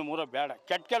ಎಣ್ಣೆ ಅಂಗಡಿ ನಮ್ಮೂರ ಬೇಡ,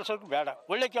 ಕೆಟ್ಟ ಕೆಲಸಕ್ಕೂ ಬೇಡ,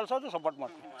 ಒಳ್ಳೆ ಕೆಲಸ ಅದು ಸಪೋರ್ಟ್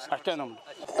ಮಾಡ್ತೀನಿ. ಅಷ್ಟೇ ನಮ್ಮದು.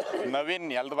 ನವೀನ್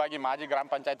ಯಳಬಾಯಿ ಮಾಜಿ ಗ್ರಾಮ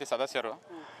ಪಂಚಾಯತಿ ಸದಸ್ಯರು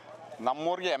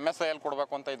ನಮ್ಮೂರಿಗೆ MSIL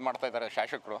ಕೊಡಬೇಕು ಅಂತ ಇದು ಮಾಡ್ತಾ ಇದ್ದಾರೆ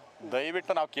ಶಾಸಕರು.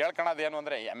 ದಯವಿಟ್ಟು ನಾವು ಕೇಳ್ಕೊಳ್ಳೋದೇನು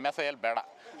ಅಂದರೆ MSIL ಬೇಡ.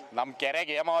 ನಮ್ಮ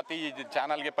ಕೆರೆಗೆ ಹೇಮಾವತಿ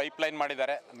ಚಾನಲ್ಗೆ ಪೈಪ್ಲೈನ್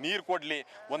ಮಾಡಿದ್ದಾರೆ, ನೀರು ಕೊಡಲಿ,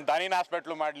 ಒಂದು ದನಿನ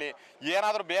ಹಾಸ್ಪಿಟ್ಲು ಮಾಡಲಿ,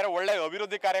 ಏನಾದರೂ ಬೇರೆ ಒಳ್ಳೆ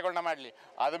ಅಭಿವೃದ್ಧಿ ಕಾರ್ಯಗಳನ್ನ ಮಾಡಲಿ.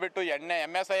 ಅದು ಬಿಟ್ಟು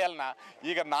MSILನ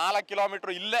ಈಗ 4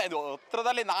 ಕಿಲೋಮೀಟ್ರ್ ಇಲ್ಲೇ ಇದು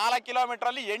ಹತ್ರದಲ್ಲಿ 4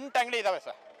 ಕಿಲೋಮೀಟ್ರಲ್ಲಿ 8 ಅಂಗಡಿ ಇದ್ದಾವೆ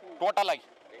ಸರ್. ಟೋಟಲಾಗಿ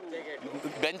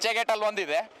ಬೆಂಚೆಗೇಟಲ್ಲಿ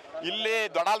ಒಂದಿದೆ, ಇಲ್ಲಿ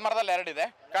ದೊಡ್ಡಾಲ್ಮರದಲ್ಲಿ 2 ಇದೆ,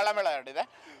 ಕಳ್ಳಮೇಳ 2 ಇದೆ,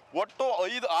 ಒಟ್ಟು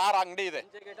 5-6 ಅಂಗಡಿ ಇದೆ.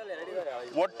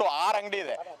 ಒಟ್ಟು 6 ಅಂಗಡಿ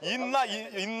ಇದೆ.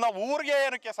 ಇನ್ನು ಊರಿಗೆ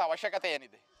ಏನಕ್ಕೆ ಅವಶ್ಯಕತೆ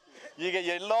ಏನಿದೆ? ಈಗ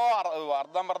ಎಲ್ಲೋ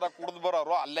ಅರ್ಧಂಬರ್ಧ ಕುಡಿದು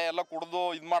ಬರೋರು ಅಲ್ಲೇ ಎಲ್ಲ ಕುಡಿದು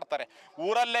ಇದು ಮಾಡ್ತಾರೆ.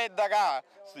 ಊರಲ್ಲೇ ಇದ್ದಾಗ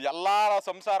ಎಲ್ಲ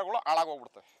ಸಂಸಾರಗಳು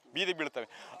ಹಾಳಾಗೋಗ್ಬಿಡ್ತವೆ, ಬೀದಿ ಬೀಳ್ತವೆ.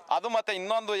 ಅದು ಮತ್ತು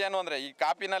ಇನ್ನೊಂದು ಏನು ಅಂದರೆ, ಈ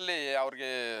ಕಾಪಿನಲ್ಲಿ ಅವ್ರಿಗೆ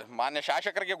ಮಾನ್ಯ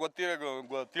ಶಾಸಕರಿಗೆ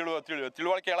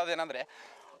ತಿಳುವಳಿಕೆ ಹೇಳೋದೇನೆಂದರೆ,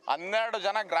 12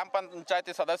 ಜನ ಗ್ರಾಮ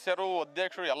ಪಂಚಾಯತಿ ಸದಸ್ಯರು,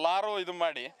 ಅಧ್ಯಕ್ಷರು ಎಲ್ಲರೂ ಇದು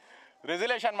ಮಾಡಿ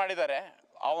ರೆಸಲ್ಯೂಷನ್ ಮಾಡಿದ್ದಾರೆ.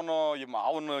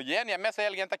 ಅವನು ಏನು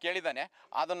MSILಗೆ ಅಂತ ಕೇಳಿದ್ದಾನೆ,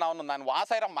 ಅದನ್ನು ನಾನು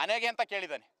ವಾಸ ಇರೋ ಮನೆಗೆ ಅಂತ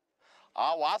ಕೇಳಿದ್ದಾನೆ. ಆ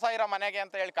ವಾಸ ಇರೋ ಮನೆಗೆ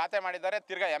ಅಂತ ಹೇಳಿ ಖಾತೆ ಮಾಡಿದ್ದಾರೆ.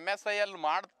 ತಿರ್ಗಾ MSIL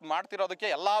ಮಾಡ್ತಿರೋದಕ್ಕೆ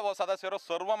ಎಲ್ಲ ಸದಸ್ಯರು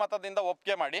ಸರ್ವಮತದಿಂದ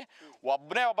ಒಪ್ಪಿಗೆ ಮಾಡಿ,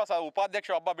 ಒಬ್ಬನೇ ಒಬ್ಬ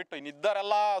ಉಪಾಧ್ಯಕ್ಷ ಒಬ್ಬ ಬಿಟ್ಟು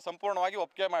ಇನ್ನಿದ್ದರೆಲ್ಲ ಸಂಪೂರ್ಣವಾಗಿ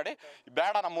ಒಪ್ಪಿಗೆ ಮಾಡಿ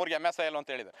ಬೇಡ ನಮ್ಮೂರಿಗೆ MSIL ಅಂತ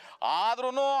ಹೇಳಿದ್ದಾರೆ.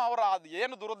 ಆದ್ರೂ ಅವರು ಅದು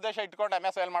ಏನು ದುರುದ್ದೇಶ ಇಟ್ಕೊಂಡು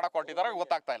MSIL ಮಾಡಕ್ಕೆ ಕೊಟ್ಟಿದ್ದಾರೆ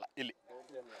ಗೊತ್ತಾಗ್ತಾ ಇಲ್ಲ. ಇಲ್ಲಿ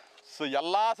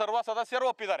ಎಲ್ಲ ಸರ್ವ ಸದಸ್ಯರು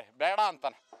ಒಪ್ಪಿದ್ದಾರೆ ಬೇಡ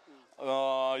ಅಂತಾನೆ,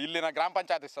 ಇಲ್ಲಿನ ಗ್ರಾಮ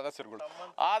ಪಂಚಾಯತಿ ಸದಸ್ಯರುಗಳು.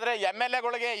 ಆದರೆ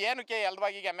MLAಗಳಿಗೆ ಏನಕ್ಕೆ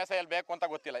ಯಳಬಾಯಿಗೆ MSIL ಬೇಕು ಅಂತ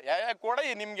ಗೊತ್ತಿಲ್ಲ. ಕೊಡಿ,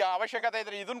 ನಿಮ್ಗೆ ಅವಶ್ಯಕತೆ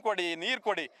ಇದ್ರೆ ಇದನ್ನು ಕೊಡಿ, ನೀರು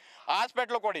ಕೊಡಿ,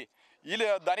 ಹಾಸ್ಪಿಟ್ಲು ಕೊಡಿ, ಇಲ್ಲಿ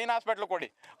ದನಿನ ಹಾಸ್ಪಿಟ್ಲು ಕೊಡಿ.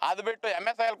 ಅದು ಬಿಟ್ಟು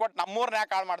MSIL ಕೊಟ್ಟು ನಮ್ಮೂರನ್ನ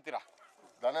ಯಾಕೆ ಹಾಳು ಮಾಡ್ತೀರಾ?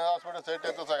 ದನಿನ ಹಾಸ್ಪಿಟಲ್ ಸೈಟ್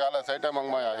ಇತ್ತು ಸರ್, ಸೈಟ್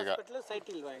ಮಂಗಮಯ ಈಗ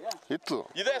ಇತ್ತು,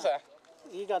 ಇದೆ ಸರ್.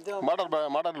 ಈಗ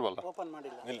ಮಾಡಲ್ವಲ್ಲ, ಓಪನ್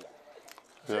ಮಾಡಿಲ್ಲ, ಇಲ್ಲ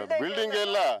ಬಿಲ್ಡಿಂಗ್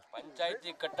ಇಲ್ಲ.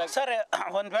 ಪಂಚಾಯತಿ ಕಟ್ಟ ಸರ್,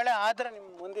 ಒಂದ್ ವೇಳೆ ಆದ್ರೆ ನಿಮ್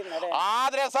ಮುಂದಿನ ನಡೆ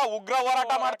ಆದ್ರೆ ಸಹ ಉಗ್ರ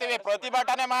ಹೋರಾಟ ಮಾಡ್ತೀವಿ,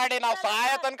 ಪ್ರತಿಭಟನೆ ಮಾಡಿ ನಾವು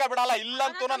ಸಹಾಯ ತನಕ ಬಿಡಲ್ಲ.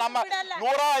 ಇಲ್ಲಂತೂ ನಮ್ಮ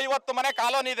 150 ಮನೆ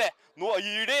ಕಾಲೋನಿ ಇದೆ.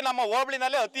 ಇಡೀ ನಮ್ಮ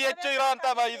ಹೋಬಳಿನಲ್ಲಿ ಅತಿ ಹೆಚ್ಚು ಇರೋಂಥ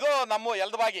ಇದು ನಮ್ಮ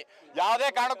ಯಳಬಾಯಿ. ಯಾವುದೇ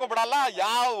ಕಾರಣಕ್ಕೂ ಬಿಡಲ್ಲ.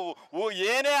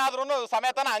 ಏನೇ ಆದ್ರೂ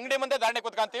ಸಮೇತನ ಅಂಗಡಿ ಮುಂದೆ ದಂಡೆ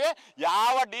ಕುತ್ಕೊಂತೀವಿ.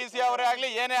 ಯಾವ DC ಅವರೇ ಆಗಲಿ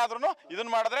ಏನೇ ಆದ್ರೂ ಇದನ್ನ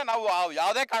ಮಾಡಿದ್ರೆ ನಾವು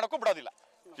ಯಾವುದೇ ಕಾರಣಕ್ಕೂ ಬಿಡೋದಿಲ್ಲ.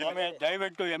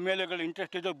 ದಯವಿಟ್ಟು MLAಗಳು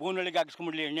ಇಂಟ್ರೆಸ್ಟ್ ಇದ್ದು ಬೂನಳ್ಳಿಗೆ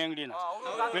ಹಾಕಿಸ್ಕೊಂಡ್ಬಿಡ್ಲಿ ಎಣ್ಣೆ ಅಂಗಡಿನ.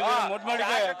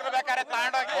 ಮುದ್ಮಡಿಗೆ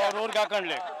ಅವ್ರ ಊರಿಗೆ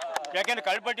ಹಾಕೊಂಡ್ಲಿ. ಯಾಕೆಂದ್ರೆ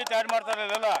ಕಳ್ಪಟ್ಟಿ ತಯಾರು ಮಾಡ್ತಾರೆ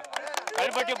ಅಲ್ಲ,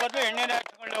 ಕಳ್ಪಟ್ಟಿ ಬದಲು ಎಣ್ಣೆನೇ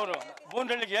ಹಾಕಿಸ್ಕೊಳ್ಳಿ. ಅವರು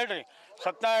ಬೂನಳ್ಳಿಗೆ ಹೇಳ್ರಿ,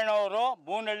 ಸತ್ಯನಾರಾಯಣ ಅವರು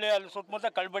ಬೂನಳ್ಳಿ ಅಲ್ಲಿ ಸುತ್ತಮುತ್ತ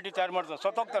ಕಳ್ಪಟ್ಟಿ ತಯಾರು ಮಾಡ್ತಾರೆ,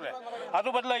 ಸತ್ತೋಗ್ತಾರೆ. ಅದು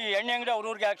ಬದಲು ಈ ಎಣ್ಣೆ ಅಂಗಡಿ ಅವ್ರ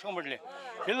ಊರಿಗೆ ಹಾಕ್ಸ್ಕೊಂಡ್ಬಿಡ್ಲಿ.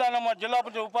 ಇಲ್ಲ ನಮ್ಮ ಜಿಲ್ಲಾ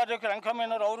ಪಂಚಾಯತ್ ಉಪಾಧ್ಯಕ್ಷರು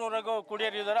ಅಂಕಮ್ಮನವರು ಅವ್ರವ್ರಿಗೂ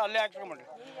ಕುಡಿಯೋರಿದ್ದಾರೆ, ಅಲ್ಲೇ ಹಾಕ್ಸ್ಕೊಂಡ್ಬಿಡ್ಲಿ.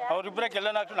 ಅವ್ರಿಬ್ಬರೇ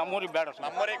ಕೆಲ್ಲನ ಹಾಕಿ ನಮ್ಮೂರಿಗೆ ಬೇಡ,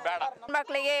 ನಮ್ಮೂರಿಗೆ ಬೇಡ.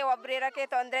 ಮಕ್ಕಳಿಗೆ ಒಬ್ರು ಇರೋಕ್ಕೆ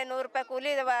ತೊಂದರೆ, 100 ರೂಪಾಯಿ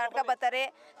ಕೂಲಿ ಬರ್ತಾರೆ,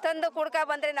 ತಂದು ಕುಡ್ಕ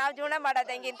ಬಂದರೆ ನಾವು ಜೀವನ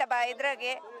ಮಾಡೋದು ಹೆಂಗೆ ಇಂಥ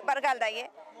ಇದ್ರಾಗೆ ಬರಗಾಲದಾಗೆ.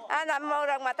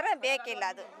 ನಮ್ಮೂರಾಗ ಮಾತ್ರ ಬೇಕಿಲ್ಲ,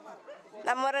 ಅದು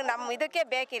ನಮ್ಮೂರಾಗ ನಮ್ಮ ಇದಕ್ಕೆ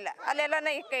ಬೇಕಿಲ್ಲ. ಅಲ್ಲೆಲ್ಲ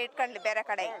ಇಟ್ಕೊಂಡ್ಲಿ ಬೇರೆ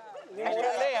ಕಡೆ.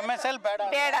 MSIL ಬೇಡ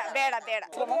ಬೇಡ ಬೇಡ ಬೇಡ.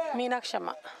 ಮೀನಾಕ್ಷಮ್ಮ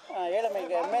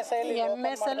MSIL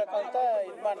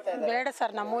ಬೇಡ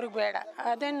ಸರ್, ನಮ್ಮೂರಿಗೆ ಬೇಡ.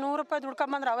 ಅದೇನು 100 ರೂಪಾಯಿ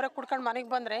ದುಡ್ಕೊಂಬಂದ್ರೆ ಅವರೇ ಕುಡ್ಕೊಂಡು ಮನೆಗೆ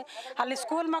ಬಂದರೆ ಅಲ್ಲಿ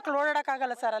ಸ್ಕೂಲ್ ಮಕ್ಳು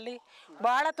ಓಡಾಡೋಕ್ಕಾಗಲ್ಲ ಸರ್. ಅಲ್ಲಿ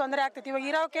ಭಾಳ ತೊಂದರೆ ಆಗ್ತೈತಿ. ಇವಾಗ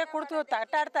ಇರೋಕೆ ಕುಡ್ದು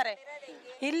ಆಟಾಡ್ತಾರೆ.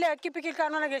 ಇಲ್ಲೇ ಅಕ್ಕಿ ಪಿಕ್ಕಿ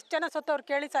ಕಾನೂನಾಗ ಎಷ್ಟು ಜನ ಸತ್ತವ್ರು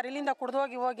ಕೇಳಿ ಸರ್, ಇಲ್ಲಿಂದ ಕುಡ್ದು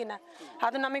ಹೋಗಿನ.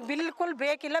 ಅದು ನಮಗೆ ಬಿಲ್ಕುಲ್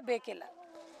ಬೇಕಿಲ್ಲ.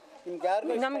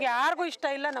 ನಮ್ಗೆ ಯಾರಿಗೂ ಇಷ್ಟ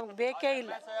ಇಲ್ಲ, ನಮ್ಗೆ ಬೇಕೇ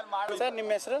ಇಲ್ಲ ಸರ್. ನಿಮ್ಮ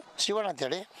ಹೆಸರು? ಶಿವಣ್ಣ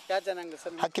ಅಂತೇಳಿ. ಯಾವ ಜನಾಂಗ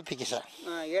ಸರ್? ಅಕ್ಕಿ ಪಿಕ್ಕಿ ಸರ್.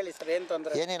 ಹೇಳಿ ಸರ್, ಏನು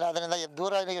ತೊಂದರೆ? ಏನಿಲ್ಲ, ಅದರಿಂದ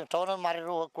ದೂರ ಟೌನಲ್ಲಿ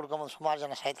ಮಾರಿರು ಹೋಗಿ ಕುಡ್ಕೊಂಬಂದು ಸುಮಾರು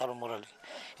ಜನ ಸಾಯ್ತಾರೆ ಊರಲ್ಲಿ.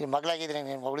 ಈ ಮಗಳಾಗಿದ್ರೆ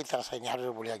ನೀನು ಉಳಿತಾರೆ ಸರ್,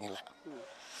 ಯಾರು ಉಳಿಯೋಂಗಿಲ್ಲ.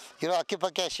 ಇರೋ ಅಕ್ಕಿ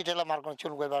ಪಕ್ಕಿ ಸೀಟೆಲ್ಲ ಮಾರ್ಕೊಂಡು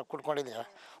ಚೂರು ಕುಡ್ಕೊಂಡಿದ್ದೇವೆ.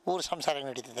 ಊರು ಸಂಸಾರ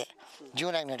ನಡೀತಿದೆ,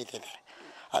 ಜೀವನ ನಡೀತಿದೆ.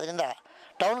 ಅದರಿಂದ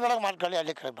ಟೌನ್ಗಳಿಗೆ ಮಾಡ್ಕೊಳ್ಳಿ,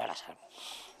 ಹಳ್ಳಿ ಕಡೆ ಬೇಡ ಸರ್.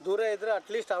 ದೂರ ಇದ್ರೆ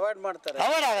ಅಟ್ಲೀಸ್ಟ್ ಅವಾಯ್ಡ್ ಮಾಡ್ತಾರೆ.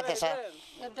 ಅವಾಯ್ಡ್ ಆಗುತ್ತೆ ಸರ್.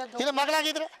 ಇಲ್ಲ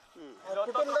ಮಗಳಾಗಿದ್ರೆ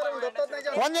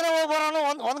ಒಂದಿನ ಹೋಗ್ಬರೋನು,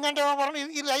 ಒಂದು ಗಂಟೆ ಹೋಗ್ಬರೋನು,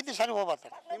 ಇಲ್ಲಿ 5 ಸಾರಿ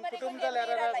ಹೋಗ್ಬರ್ತಾರೆ.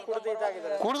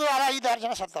 ಕುಡಿದು 5-6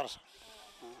 ಜನ ಸತ್ತವ್ರು ಸರ್.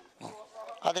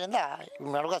 ಅದರಿಂದ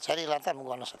ಮೆಳಗ ಸರಿ ಇಲ್ಲ ಅಂತ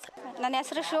ನಮಗೂ ಅನಿಸುತ್ತೆ. ನನ್ನ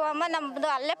ಹೆಸರು ಶಿವಮ್ಮ. ನಮ್ಮದು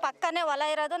ಅಲ್ಲೇ ಪಕ್ಕನೇ ಹೊಲ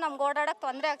ಇರೋದು. ನಮ್ಗೆ ಓಡಾಡೋಕ್ಕೆ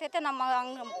ತೊಂದರೆ ಆಗ್ತೈತೆ.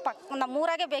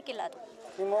 ನಮ್ಮೂರಾಗೆ ಬೇಕಿಲ್ಲ ಅದು.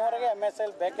 ನಿಮ್ಮೂರಿಗೆ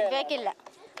MSIL ಬೇಕಿಲ್ಲ.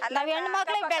 ನಾವು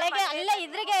ಹೆಣ್ಮಕ್ಳಿಗೆ ಬೆಳಗ್ಗೆ ಅಲ್ಲೇ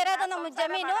ಇದ್ರಿಗೆ ಇರೋದು ನಮ್ಮ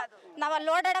ಜಮೀನು. ನಾವು ಅಲ್ಲಿ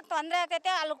ಓಡಾಡೋಕೆ ತೊಂದರೆ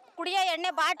ಆಗ್ತೈತೆ. ಅಲ್ಲಿ ಕುಡಿಯೋ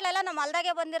ಎಣ್ಣೆ ಬಾಟ್ಲೆಲ್ಲ ನಮ್ಮ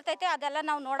ಹೊಲ್ದಾಗೆ ಬಂದಿರ್ತೈತೆ. ಅದೆಲ್ಲ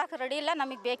ನಾವು ನೋಡೋಕೆ ರೆಡಿ ಇಲ್ಲ,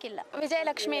 ನಮಗೆ ಬೇಕಿಲ್ಲ.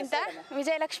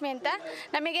 ವಿಜಯಲಕ್ಷ್ಮಿ ಅಂತ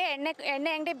ನಮಗೆ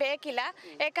ಎಣ್ಣೆ ಅಂಗಡಿ ಬೇಕಿಲ್ಲ.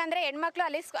 ಯಾಕಂದರೆ ಹೆಣ್ಮಕ್ಳು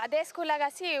ಅಲ್ಲಿ ಅದೇ ಸ್ಕೂಲಾಗ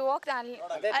ಹಸಿ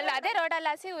ಅದೇ ರೋಡಲ್ಲಿ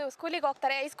ಹಸಿ ಸ್ಕೂಲಿಗೆ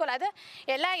ಹೋಗ್ತಾರೆ. ಸ್ಕೂಲ್ ಅದು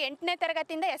ಎಲ್ಲ 8ನೇ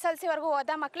ತರಗತಿಯಿಂದ SLC ವರೆಗೂ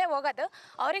ಓದೋ ಮಕ್ಕಳೇ ಹೋಗೋದು.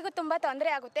 ಅವರಿಗೂ ತುಂಬ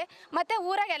ತೊಂದರೆ ಆಗುತ್ತೆ. ಮತ್ತು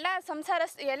ಊರಾಗ ಎಲ್ಲ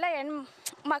ಎಲ್ಲ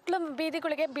ಮಕ್ಕಳು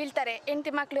ಬೀದಿಗಳಿಗೆ ಬೀಳ್ತಾರೆ.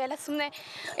 ಹೆಂಡತಿ ಮಕ್ಕಳು ಎಲ್ಲ ಸುಮ್ಮನೆ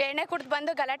ಎಣ್ಣೆ ಕುಡ್ದು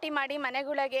ಬಂದು ಗಲಾಟೆ ಮಾಡಿ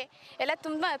ಮನೆಗಳಿಗೆ ಎಲ್ಲ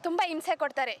ತುಂಬ ಹಿಂಸೆ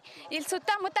ಕೊಡ್ತಾರೆ. ಇಲ್ಲಿ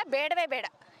ಸುತ್ತಮುತ್ತ ಬೇಡವೇ ಬೇಡ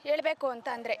ಹೇಳಬೇಕು ಅಂತ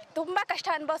ಅಂದರೆ ತುಂಬ ಕಷ್ಟ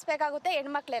ಅನುಭವಿಸ್ಬೇಕಾಗುತ್ತೆ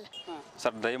ಹೆಣ್ಮಕ್ಳೆಲ್ಲ.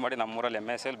 ಸರ್ ದಯಮಾಡಿ ನಮ್ಮೂರಲ್ಲಿ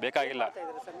MSL ಬೇಕಾಗಿಲ್ಲ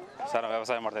ಸರ್.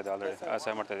 ವ್ಯವಸಾಯ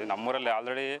ಮಾಡ್ತಾಯಿದ್ವಿ ನಮ್ಮೂರಲ್ಲಿ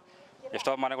ಆಲ್ರೆಡಿ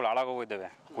ಎಷ್ಟೋ ಮನೆಗಳು ಹಾಳಾಗೋಗಿದ್ದಾವೆ.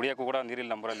 ಕುಡಿಯೋಕ್ಕೂ ಕೂಡ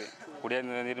ನೀರಿಲ್ಲ ನಮ್ಮೂರಲ್ಲಿ. ಕುಡಿಯೋ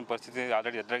ನೀರಿನ ಪರಿಸ್ಥಿತಿ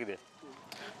ಆಲ್ರೆಡಿ ಎದುರಾಗಿದೆ.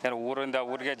 ಏನು ಊರಿಂದ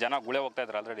ಊರಿಗೆ ಜನ ಗುಳೆ ಹೋಗ್ತಾ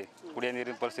ಇದ್ದಾರೆ. ಆಲ್ರೆಡಿ ಕುಡಿಯೋ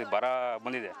ನೀರಿನ ಪರಿಸ್ಥಿತಿ ಬರ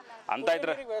ಬಂದಿದೆ ಅಂತ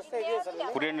ಇದ್ರೆ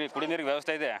ಕುಡಿಯೋ ನೀರಿಗೆ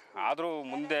ವ್ಯವಸ್ಥೆ ಇದೆ. ಆದರೂ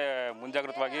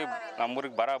ಮುಂಜಾಗ್ರತವಾಗಿ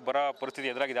ನಮ್ಮೂರಿಗೆ ಬರ ಪರಿಸ್ಥಿತಿ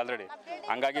ಎದುರಾಗಿದೆ ಆಲ್ರೆಡಿ.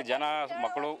 ಹಂಗಾಗಿ ಜನ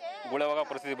ಮಕ್ಕಳು ಗುಳೆ ಹೋಗೋ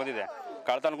ಪರಿಸ್ಥಿತಿ ಬಂದಿದೆ.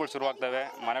 ಕಳ್ತನಗಳು ಶುರುವಾಗ್ತವೆ,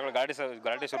 ಮನೆಗಳು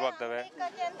ಗಲಾಟೆ ಶುರುವಾಗ್ತವೆ.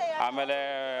 ಆಮೇಲೆ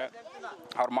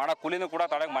ಅವ್ರು ಮಾಡೋ ಕೂಲಿನೂ ಕೂಡ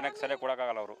ತಡೆಗೆ ಮನೆಗೆ ಸರಿಯಾಗಿ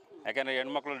ಕೊಡೋಕ್ಕಾಗಲ್ಲ ಅವರು. ಯಾಕೆಂದರೆ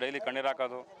ಹೆಣ್ಮಕ್ಳು ಡೈಲಿ ಕಣ್ಣೀರು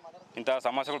ಹಾಕೋದು ಇಂಥ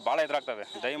ಸಮಸ್ಯೆಗಳು ಭಾಳ ಎದುರಾಗ್ತವೆ.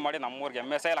 ದಯಮಾಡಿ ನಮ್ಮೂರಿಗೆ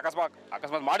MSL ಅಕಸ್ಮಾತ್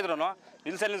ಮಾಡಿದ್ರು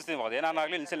ನಿಲ್ಲಿಸ್ತೀವಿ. ಅದು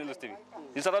ಏನಾಗಲಿ ನಿಲ್ಲಿಸ್ತೀವಿ.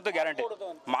 ನಿಲ್ಸೋದಂತೂ ಗ್ಯಾರಂಟಿ.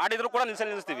 ಮಾಡಿದ್ರು ಕೂಡ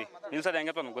ನಿಲ್ಲಿಸ್ತೀವಿ. ನಿಲ್ಸೋದು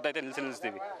ಹೆಂಗೆ ನಮ್ಗೆ ಗೊತ್ತೈತೆ,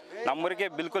 ನಿಲ್ಲಿಸ್ತೀವಿ. ನಮ್ಮೂರಿಗೆ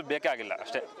ಬಿಲ್ಕುಲ್ ಬೇಕೇ ಆಗಿಲ್ಲ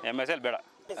ಅಷ್ಟೇ. MSL ಬೇಡ.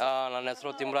 ನನ್ನ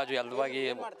ಹೆಸರು ತಿಮ್ಮರಾಜು, ಯಲ್ದಬಾಗಿ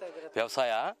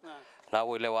ವ್ಯವಸಾಯ. ನಾವು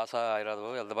ಇಲ್ಲೇ ವಾಸ ಇರೋದು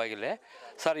ಯಲ್ದಬಾಗಿಲ್ಲೇ.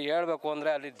 ಸರ್ ಹೇಳಬೇಕು ಅಂದರೆ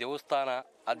ಅಲ್ಲಿ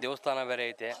ದೇವಸ್ಥಾನ ಬೇರೆ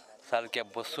ಐತೆ ಸರ್. ಅದಕ್ಕೆ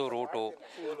ಬಸ್ಸು ರೂಟು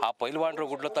ಆ ಪೈಲ್ವಾನ್ರು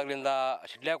ಗುಡ್ಲತ್ತಾಗ್ಲಿಂದ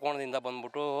ಶಿಡ್ಲೇಕೋಣದಿಂದ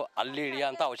ಬಂದ್ಬಿಟ್ಟು ಅಲ್ಲಿ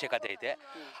ಹಿಡಿಯೋಂಥ ಅವಶ್ಯಕತೆ ಐತೆ.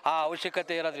 ಆ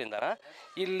ಅವಶ್ಯಕತೆ ಇರೋದ್ರಿಂದ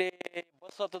ಇಲ್ಲಿ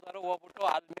ಬಸ್ ಹತ್ತಿದಾರು ಹೋಗ್ಬಿಟ್ಟು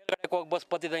ಅಲ್ಲಿ ಮೇಲ್ಗಡೆಗೆ ಹೋಗಿ ಬಸ್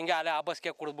ಬತ್ತಿದಂಗೆ ಅಲ್ಲೇ ಆ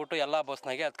ಬಸ್ಗೆ ಕುಡಿದ್ಬಿಟ್ಟು ಎಲ್ಲ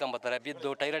ಬಸ್ನಾಗೆ ಹತ್ಕೊಂಬರ್ತಾರೆ.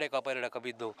 ಬಿದ್ದು ಟೈರಡಕ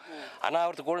ಬಿದ್ದು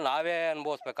ಅನಾಹುತಗಳು ನಾವೇ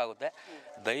ಅನುಭವಿಸ್ಬೇಕಾಗುತ್ತೆ.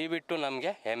 ದಯವಿಟ್ಟು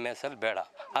ನಮಗೆ MSL ಬೇಡ.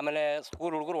 ಆಮೇಲೆ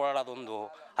ಸ್ಕೂಲ್ ಹುಡುಗರು ಓಡಾಡೋದೊಂದು,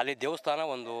 ಅಲ್ಲಿ ದೇವಸ್ಥಾನ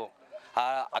ಒಂದು,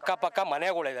 ಅಕ್ಕಪಕ್ಕ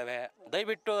ಮನೆಗಳಿದ್ದಾವೆ.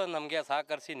 ದಯವಿಟ್ಟು ನಮಗೆ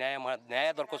ಸಹಕರಿಸಿ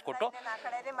ನ್ಯಾಯ ದೊರಕಿಸ್ಕೊಟ್ಟು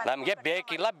ನಮಗೆ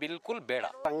ಬೇಕಿಲ್ಲ, ಬಿಲ್ಕುಲ್ ಬೇಡ.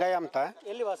 ರಂಗಯ್ಯ ಅಂತ.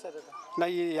 ಎಲ್ಲಿ ವಾಸ ಇರೋದು? ನಾ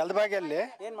ಈ ಯಲ್ದಬಾಗಿಯಲ್ಲಿ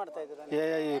ಏನು ಮಾಡ್ತಾ ಇದ್ದೀರಾ?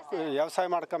 ವ್ಯವಸಾಯ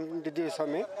ಮಾಡ್ಕೊಂಡಿದ್ದೀವಿ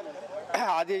ಸ್ವಾಮಿ.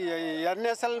 ಅದು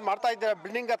MSL ಮಾಡ್ತಾ ಇದ್ದೀರ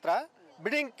ಬಿಲ್ಡಿಂಗ್ ಹತ್ರ.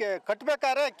 ಬಿಲ್ಡಿಂಗ್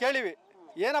ಕಟ್ಟಬೇಕಾದ್ರೆ ಕೇಳಿವಿ,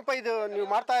 ಏನಪ್ಪ ಇದು ನೀವು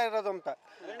ಮಾಡ್ತಾ ಇರೋದು ಅಂತ.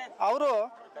 ಅವರು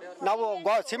ನಾವು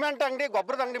ಸಿಮೆಂಟ್ ಅಂಗಡಿ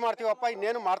ಗೊಬ್ಬರದ ಅಂಗಡಿ ಮಾಡ್ತೀವಪ್ಪ,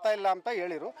 ಇನ್ನೇನು ಮಾಡ್ತಾ ಇಲ್ಲ ಅಂತ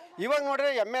ಹೇಳಿರು. ಇವಾಗ ನೋಡ್ರಿ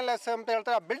MLS ಅಂತ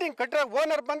ಹೇಳ್ತಾರೆ. ಆ ಬಿಲ್ಡಿಂಗ್ ಕಟ್ಟಿರೋ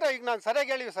ಓನರ್ ಬಂದರೆ ಈಗ ನಾನು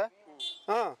ಸರಿಯಾಗಿ ಹೇಳಿವಿ ಸರ್.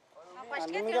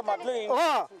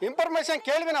 ಇನ್ಫಾರ್ಮೇಶನ್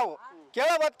ಕೇಳಿವಿ ನಾವು.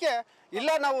 ಕೇಳೋದಕ್ಕೆ ಇಲ್ಲ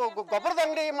ನಾವು ಗೊಬ್ಬರದ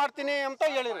ಅಂಗಡಿ ಮಾಡ್ತೀನಿ ಅಂತ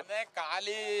ಹೇಳಿರು,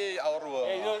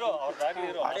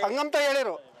 ಹಂಗಂತ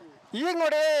ಹೇಳಿರು. ಈಗ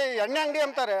ನೋಡಿ ಎಣ್ಣೆ ಅಂಗಡಿ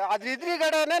ಅಂತಾರೆ. ಅದ್ರ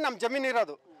ಎದುರುಗಡೆನೇ ನಮ್ಮ ಜಮೀನು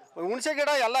ಇರೋದು. ಹುಣಸೆ ಗಿಡ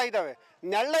ಎಲ್ಲ ಇದ್ದಾವೆ.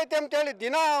 ನೆಳ್ಳೈತೆ ಅಂತೇಳಿ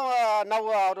ದಿನ ನಾವು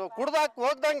ಅವರು ಕುಡ್ದಾಕಿ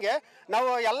ಹೋಗ್ದಂಗೆ ನಾವು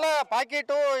ಎಲ್ಲ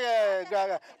ಪಾಕೀಟು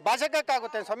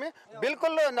ಬಾಚಕ್ಕಾಗುತ್ತೆ ಸ್ವಾಮಿ.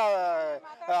 ಬಿಲ್ಕುಲ್ ನಾವು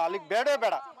ಅಲ್ಲಿಗೆ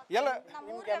ಬೇಡ. ಎಲ್ಲ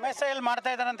MSL ಮಾಡ್ತಾ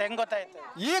ಇದ್ದಾರೆ ಅಂತ ಹೆಂಗೆ ಗೊತ್ತಾಯ್ತು?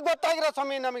 ಈಗ ಗೊತ್ತಾಗಿರೋ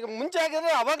ಸ್ವಾಮಿ. ನಮಗೆ ಮುಂಚೆ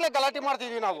ಆಗಿದ್ರೆ ಅವಾಗಲೇ ಗಲಾಟೆ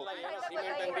ಮಾಡ್ತಿದ್ವಿ ನಾವು.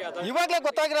 ಇವಾಗಲೇ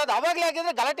ಗೊತ್ತಾಗಿರೋದು. ಅವಾಗಲೇ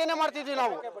ಆಗಿದ್ರೆ ಗಲಾಟೆನೇ ಮಾಡ್ತಿದ್ವಿ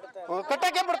ನಾವು.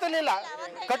 ಕಟ್ಟಕ್ಕೆ ಬಿಡ್ತಿರ್ಲಿಲ್ಲ.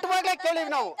 ಕಟ್ಟುವಾಗಲೇ ಕೇಳಿವಿ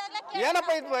ನಾವು, ಏನಪ್ಪ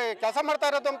ಇದು ಕೆಲಸ ಮಾಡ್ತಾ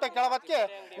ಇರೋದು ಅಂತ ಕೇಳೋದಕ್ಕೆ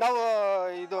ನಾವು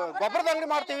ಇದು ಗೊಬ್ಬರದ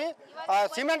ಅಂಗಡಿ ಮಾಡ್ತೀವಿ,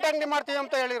 ಸಿಮೆಂಟ್ ಅಂಗಡಿ ಮಾಡ್ತೀವಿ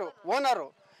ಅಂತ ಹೇಳಿರು ಓನರು.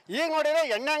 ಈಗ ನೋಡಿದ್ರೆ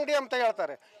ಎಣ್ಣೆ ಅಂಗಡಿ ಅಂತ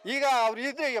ಹೇಳ್ತಾರೆ. ಈಗ ಅವ್ರು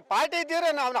ಇದ್ರೆ ಪಾರ್ಟಿ ಇದ್ದಿದ್ರೆ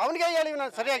ನಾವು ಅವನಿಗೆ ಹೇಳಿವಿ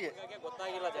ನಾನು ಸರಿಯಾಗಿ.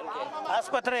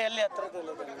 ಆಸ್ಪತ್ರೆ ಎಲ್ಲಿ ಹತ್ರ?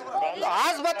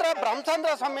 ಆಸ್ಪತ್ರೆ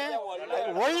ಬ್ರಹ್ಮಚಂದ್ರ ಸ್ವಾಮಿ.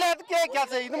 ಒಳ್ಳೆದಕ್ಕೆ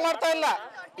ಕೆಲಸ ಇದು ಮಾಡ್ತಾ ಇಲ್ಲ,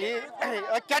 ಈ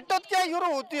ಕೆಟ್ಟದಕ್ಕೆ ಇವರು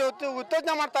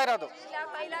ಉತ್ತೇಜನ ಮಾಡ್ತಾ ಇರೋದು.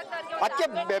 ಅದಕ್ಕೆ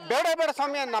ಬೇಡ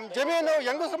ಸ್ವಾಮಿ. ನಮ್ಮ ಜಮೀನು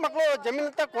ಹೆಂಗಸ್ರ ಮಕ್ಕಳು ಜಮೀನು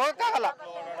ತಕ್ಕ ಹೋಗೋಕ್ಕಾಗಲ್ಲ.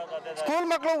 ಸ್ಕೂಲ್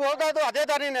ಮಕ್ಕಳು ಹೋಗೋದು ಅದೇ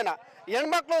ದಾರಿನೇನ.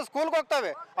 ಹೆಣ್ಮಕ್ಳು ಸ್ಕೂಲ್ಗೆ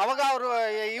ಹೋಗ್ತವೆ. ಅವಾಗ ಅವರು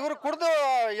ಇವರು ಕುಡಿದು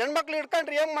ಹೆಣ್ಮಕ್ಳು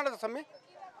ಹಿಡ್ಕೊಂಡ್ರೆ ಏನು ಮಾಡೋದು ಸ್ವಾಮಿ?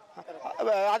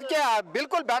 ಅದಕ್ಕೆ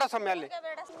ಬಿಲ್ಕುಲ್ ಬೇಡ ಸ್ವಾಮಿ ಅಲ್ಲಿ.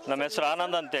 ನಮ್ಮ ಹೆಸರು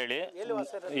ಆನಂದ್ ಅಂತೇಳಿ,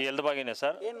 ಯಲ್ದಬಾಗಿನೇ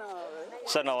ಸರ್.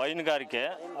 ನಾವು ಹೈನುಗಾರಿಕೆ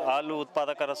ಹಾಲು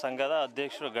ಉತ್ಪಾದಕರ ಸಂಘದ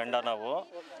ಅಧ್ಯಕ್ಷರು ಗಂಡ. ನಾವು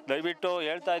ದಯವಿಟ್ಟು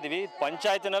ಹೇಳ್ತಾ ಇದ್ದೀವಿ,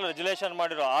 ಪಂಚಾಯತಿನಲ್ಲಿ ರೆಜುಲೇಷನ್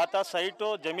ಮಾಡಿರೋ ಆತ ಸೈಟು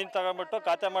ಜಮೀನು ತಗೊಂಡ್ಬಿಟ್ಟು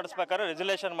ಖಾತೆ ಮಾಡಿಸ್ಬೇಕಾದ್ರೆ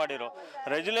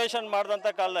ರೆಜುಲೇಷನ್ ಮಾಡಿದಂಥ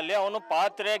ಕಾಲದಲ್ಲಿ ಅವನು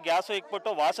ಪಾತ್ರೆ ಗ್ಯಾಸು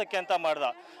ಇಕ್ಬಿಟ್ಟು ವಾಸಕ್ಕೆ ಅಂತ ಮಾಡ್ದ.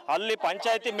 ಅಲ್ಲಿ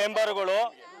ಪಂಚಾಯತಿ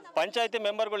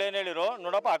ಮೆಂಬರ್ಗಳು ಏನು ಹೇಳಿರು,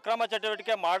 ನೋಡಪ್ಪ ಅಕ್ರಮ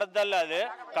ಚಟುವಟಿಕೆ ಮಾಡಿದ್ದಲ್ಲದೆ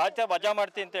ಖಾತೆ ವಜಾ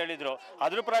ಮಾಡ್ತೀನಿ ಅಂತ ಹೇಳಿದರು.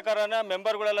 ಅದ್ರ ಪ್ರಕಾರನೇ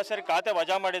ಮೆಂಬರ್ಗಳೆಲ್ಲ ಸೇರಿ ಖಾತೆ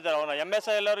ವಜಾ ಮಾಡಿದ್ದಾರೆ. ಅವನ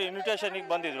MSL ಎಲ್ಲರೂ ಇನ್ವಿಟೇಷನ್ಗೆ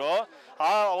ಬಂದಿದ್ರು.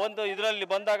 ಆ ಒಂದು ಇದರಲ್ಲಿ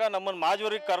ಬಂದಾಗ ನಮ್ಮನ್ನು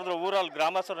ಮಾಜೂರಿಗೆ ಕರೆದ್ರು ಊರಲ್ಲಿ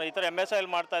ಗ್ರಾಮಸ್ಥರು, ಈ ಥರ MSL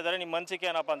ಮಾಡ್ತಾ ಇದ್ದಾರೆ, ನಿಮ್ಮ ಮನಸ್ಸಿಗೆ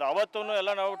ಏನಪ್ಪ ಅಂತ. ಅವತ್ತೂ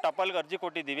ಎಲ್ಲ ನಾವು ಟಪಾಲ್ಗೆ ಅರ್ಜಿ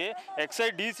ಕೊಟ್ಟಿದ್ದೀವಿ.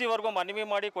 ಎಕ್ಸೈಸ್ DC ವರೆಗೂ ಮನವಿ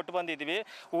ಮಾಡಿ ಕೊಟ್ಟು ಬಂದಿದ್ದೀವಿ.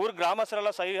 ಊರು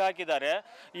ಗ್ರಾಮಸ್ಥರೆಲ್ಲ ಸಹಿ ಹಾಕಿದ್ದಾರೆ.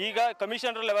 ಈಗ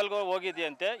ಕಮಿಷನರ್ ಲೆವೆಲ್ಗೆ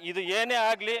ಹೋಗಿದೆಯಂತೆ. ಇದು ಏನೇ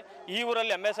ಆಗಲಿ ಈ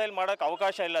ಊರಲ್ಲಿ MSL ಮಾಡೋಕ್ಕೆ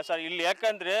ಅವಕಾಶ ಇಲ್ಲ ಸರ್ ಇಲ್ಲಿ.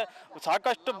 ಯಾಕಂದರೆ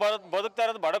ಸಾಕಷ್ಟು ಬದುಕ್ತಾ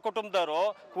ಇರೋದು ಬಡ ಕುಟುಂಬದವರು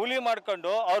ಕೂಲಿ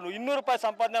ಮಾಡ್ಕೊಂಡು ಅವ್ರು 200 ರೂಪಾಯಿ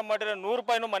ಸಂಪಾದನೆ ಮಾಡಿದ್ರೆ 100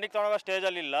 ರೂಪಾಯಿನೂ ಮನೆಗೆ ತಗೊಳ್ಳೋ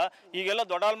ಸ್ಟೇಜಲ್ಲಿ ಇಲ್ಲ. ಈಗೆಲ್ಲ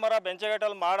ದೊಡ್ಡಲ್ಮರ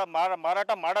ಬೆಂಚಗಟ್ಟಲ್ಲಿ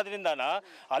ಮಾರಾಟ ಮಾಡೋದ್ರಿಂದನ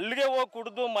ಅಲ್ಲಿಗೆ ಹೋಗಿ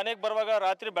ಕುಡಿದು ಮನೆಗೆ ಬರುವಾಗ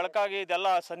ರಾತ್ರಿ ಬೆಳಕಾಗಿ ಇದೆಲ್ಲ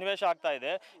ಸನ್ನಿವೇಶ ಆಗ್ತಾ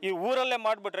ಇದೆ. ಈ ಊರಲ್ಲೇ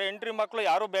ಮಾಡಿಬಿಟ್ರೆ ಎಂಟ್ರಿ ಮಕ್ಕಳು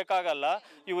ಯಾರೂ ಬೇಕಾಗಲ್ಲ.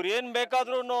 ಇವ್ರು ಏನು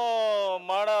ಬೇಕಾದ್ರೂ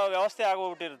ಮಾಡೋ ವ್ಯವಸ್ಥೆ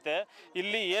ಆಗೋಗ್ಬಿಟ್ಟಿರುತ್ತೆ.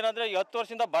 ಇಲ್ಲಿ ಏನಂದರೆ 10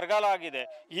 ವರ್ಷದಿಂದ ಬರಗಾಲ ಆಗಿದೆ.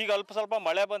 ಈಗ ಸ್ವಲ್ಪ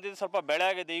ಮಳೆ ಬಂದಿದ್ದು, ಸ್ವಲ್ಪ ಬೆಳೆ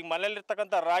ಆಗಿದೆ. ಈಗ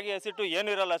ಮನೇಲಿರ್ತಕ್ಕಂಥ ರಾಗಿ ಹಸಿಟ್ಟು ಏನೂ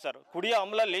ಇರಲ್ಲ ಸರ್. ಕುಡಿಯೋ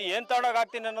ಅಮಲಲ್ಲಿ ಏನು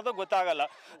ತಗೊಂಡೋಗ್ತೀನಿ ಅನ್ನೋದು ಗೊತ್ತಾಗಲ್ಲ.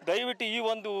 ದಯವಿಟ್ಟು ಈ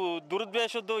ಒಂದು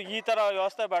ದುರುದ್ದೇಶದ್ದು ಈ ಥರ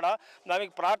ವ್ಯವಸ್ಥೆ ಬೇಡ.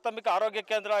 ನಮಗೆ ಪ್ರಾಥಮಿಕ ಆರೋಗ್ಯ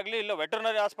ಕೇಂದ್ರ ಆಗಲಿ ಇಲ್ಲ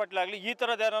ವೆಟರ್ನರಿ ಹಾಸ್ಪಿಟ್ಲ್ ಆಗಲಿ ಈ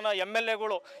ಥರದ್ದು ಏನಾರ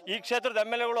MLAಗಳು ಈ ಕ್ಷೇತ್ರದ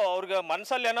MLAಗಳು ಅವ್ರಿಗೆ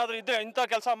ಮನಸ್ಸಲ್ಲಿ ಏನಾದರೂ ಇದ್ದರೆ ಇಂಥ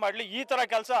ಕೆಲಸ ಮಾಡಲಿ. ಈ ಥರ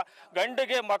ಕೆಲಸ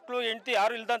ಗಂಡಿಗೆ ಮಕ್ಕಳು ಹೆಂಡತಿ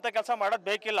ಯಾರು ಇಲ್ದಂಥ ಕೆಲಸ ಮಾಡೋದು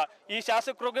ಬೇಕಿಲ್ಲ. ಈ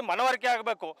ಶಾಸಕರಿಗೆ ಮನವರಿಕೆ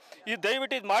ಆಗಬೇಕು. ಈ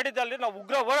ದಯವಿಟ್ಟು ಇದು ಮಾಡಿದಲ್ಲಿ ನಾವು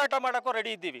ಉಗ್ರ ಹೋರಾಟ ಮಾಡೋಕ್ಕೂ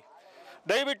ರೆಡಿ ಇದ್ದೀವಿ.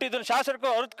 ದಯವಿಟ್ಟು ಇದನ್ನು ಶಾಸಕರು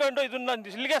ಅರಿತುಕೊಂಡು ಇದನ್ನು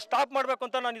ಇಲ್ಲಿಗೆ ಸ್ಟಾಪ್ ಮಾಡಬೇಕು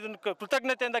ಅಂತ ನಾನು ಇದನ್ನು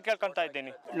ಕೃತಜ್ಞತೆಯಿಂದ ಕೇಳ್ಕೊತಾ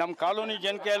ಇದ್ದೀನಿ. ನಮ್ಮ ಕಾಲೋನಿ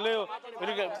ಜನತೆಯಲ್ಲಿ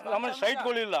ಇವರಿಗೆ ನಮ್ಮ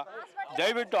ಸೈಟ್ಗಳಿಲ್ಲ.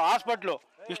 ದಯವಿಟ್ಟು ಹಾಸ್ಪಿಟ್ಲು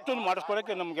ಇಷ್ಟೊಂದು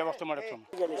ಮಾಡಿಸ್ಕೊಳ್ಳೋಕ್ಕೆ ನಮ್ಗೆ ವ್ಯವಸ್ಥೆ ಮಾಡೋಕ್ಕೆ.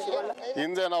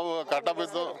 ಹಿಂದೆ ನಾವು ಕಟ್ಟ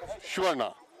ಬಿದ್ದು ಶಿವಣ್ಣ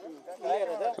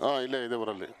ಇಲ್ಲೇ ಇದೆ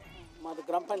ಊರಲ್ಲಿ.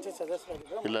 ಗ್ರಾಮ ಪಂಚಾಯತ್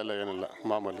ಸದಸ್ಯರು ಇಲ್ಲ ಏನಿಲ್ಲ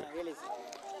ಮಾಮೂಲಿ.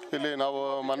 ಇಲ್ಲಿ ನಾವು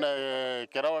ಮೊನ್ನೆ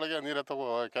ಕೆರೆ ಒಳಗೆ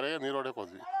ಕೆರೆಗೆ ನೀರು ಹೊಡೆಯಕ್ಕೆ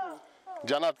ಹೋದ್ವಿ.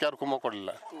 ಜನ ಅದಕ್ಕೆ ಯಾರು ಕುಮ್ಮ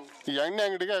ಕೊಡಲಿಲ್ಲ. ಈ ಎಣ್ಣೆ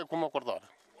ಅಂಗಡಿಗೆ ಕುಮ್ಮ ಕೊಡ್ತಾವ್ರೆ.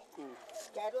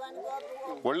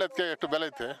 ಒಳ್ಳೇದಕ್ಕೆ ಎಷ್ಟು ಬೆಲೆ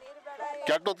ಐತೆ,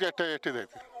 ಕೆಟ್ಟದಕ್ಕೆ ಎಷ್ಟಿದೆ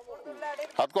ಐತೆ.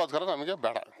 ಅದಕ್ಕೋಸ್ಕರ ನಮಗೆ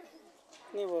ಬೇಡ.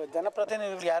 ನೀವು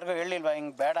ಜನಪ್ರತಿನಿಧಿಗಳು ಯಾರಿಗೂ ಹೇಳಿಲ್ವಾ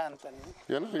ಹಿಂಗೆ ಬೇಡ ಅಂತ?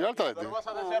 ಏನು ಹೇಳ್ತಾ ಇದ್ದೀವಿ,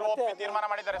 ತೀರ್ಮಾನ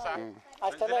ಮಾಡಿದ್ದಾರೆ ಸರ್.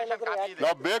 ಅಷ್ಟೆಲ್ಲ ಹೇಳಿದ್ರು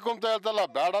ನಾವು ಬೇಕು ಅಂತ ಹೇಳ್ತಲ್ಲ,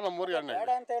 ಬೇಡ ನಮ್ಮೂರಿಗೆ ಎಣ್ಣೆ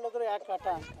ಬೇಡ ಅಂತ ಹೇಳಿದ್ರು ಯಾಕೆ ಆಟ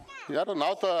ಅಂತ? ಯಾರು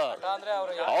ನಾವು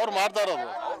ಅವ್ರು ಮಾಡ್ತಾ ಇರೋದು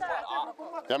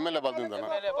MLA ಬಲದಿಂದ.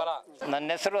 ನನ್ನ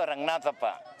ಹೆಸರು ರಂಗನಾಥಪ್ಪ.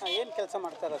 ಏನು ಕೆಲಸ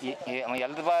ಮಾಡ್ತಾರೆ?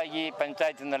 ಯಲದಬಾಗಿ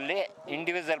ಪಂಚಾಯತಿನಲ್ಲಿ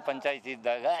ಇಂಡಿವಿಜುವಲ್ ಪಂಚಾಯತಿ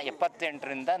ಇದ್ದಾಗ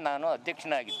 78ರಿಂದ ನಾನು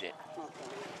ಅಧ್ಯಕ್ಷನಾಗಿದ್ದೆ.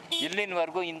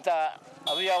 ಇಲ್ಲಿನವರೆಗೂ ಇಂಥ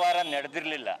ಅವ್ಯವಹಾರ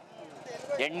ನಡೆದಿರಲಿಲ್ಲ.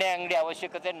 ಎಣ್ಣೆ ಅಂಗಡಿ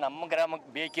ಅವಶ್ಯಕತೆ ನಮ್ಮ ಗ್ರಾಮಕ್ಕೆ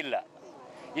ಬೇಕಿಲ್ಲ.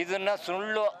 ಇದನ್ನು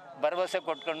ಸುಳ್ಳು ಭರವಸೆ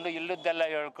ಕೊಟ್ಕೊಂಡು ಇಲ್ಲದ್ದೆಲ್ಲ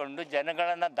ಹೇಳ್ಕೊಂಡು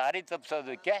ಜನಗಳನ್ನು ದಾರಿ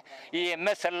ತಪ್ಪಿಸೋದಕ್ಕೆ ಈ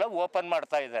MSL ಓಪನ್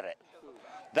ಮಾಡ್ತಾ ಇದ್ದಾರೆ.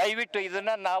 ದಯವಿಟ್ಟು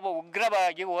ಇದನ್ನು ನಾವು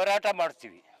ಉಗ್ರವಾಗಿ ಹೋರಾಟ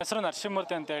ಮಾಡ್ತೀವಿ. ಹೆಸರು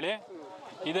ನರಸಿಂಹಮೂರ್ತಿ ಅಂತೇಳಿ,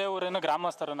 ಇದೇ ಊರಿನ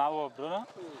ಗ್ರಾಮಸ್ಥರು ನಾವು ಒಬ್ಬರು.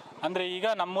 ಅಂದರೆ ಈಗ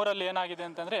ನಮ್ಮೂರಲ್ಲಿ ಏನಾಗಿದೆ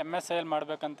ಅಂತಂದರೆ MSIL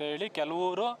ಮಾಡಬೇಕಂತ ಹೇಳಿ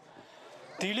ಕೆಲವರು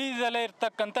ತಿಳಿದಲೇ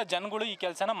ಇರ್ತಕ್ಕಂಥ ಜನಗಳು ಈ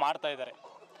ಕೆಲಸನ ಮಾಡ್ತಾಯಿದ್ದಾರೆ.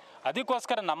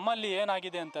 ಅದಕ್ಕೋಸ್ಕರ ನಮ್ಮಲ್ಲಿ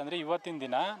ಏನಾಗಿದೆ ಅಂತಂದರೆ ಇವತ್ತಿನ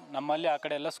ದಿನ ನಮ್ಮಲ್ಲಿ ಆ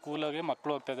ಕಡೆ ಎಲ್ಲ ಸ್ಕೂಲಿಗೆ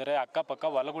ಮಕ್ಕಳು ಹೋಗ್ತಾ ಇದ್ದಾರೆ. ಅಕ್ಕಪಕ್ಕ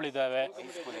ಹೊಲಗಳಿದ್ದಾವೆ,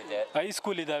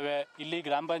 ಹೈಸ್ಕೂಲ್ ಇದ್ದಾವೆ, ಇಲ್ಲಿ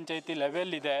ಗ್ರಾಮ ಪಂಚಾಯತಿ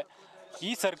ಲೆವೆಲ್ ಇದೆ.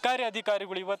 ಈ ಸರ್ಕಾರಿ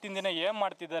ಅಧಿಕಾರಿಗಳು ಇವತ್ತಿನ ದಿನ ಏನು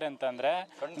ಮಾಡ್ತಿದ್ದಾರೆ ಅಂತಂದರೆ,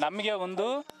 ನಮಗೆ ಒಂದು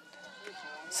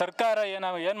ಸರ್ಕಾರ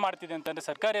ಏನು ಮಾಡ್ತಿದೆ ಅಂತಂದರೆ,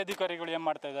 ಸರ್ಕಾರಿ ಅಧಿಕಾರಿಗಳು ಏನು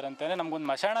ಮಾಡ್ತಾ ಇದ್ದಾರೆ ಅಂತಂದರೆ, ನಮಗೊಂದು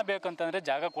ಮಶಾಣ ಬೇಕಂತಂದರೆ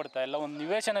ಜಾಗ ಕೊಡ್ತಾ ಇಲ್ಲ, ಒಂದು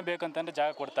ನಿವೇಶನ ಬೇಕಂತಂದರೆ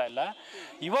ಜಾಗ ಕೊಡ್ತಾ ಇಲ್ಲ.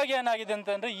 ಇವಾಗ ಏನಾಗಿದೆ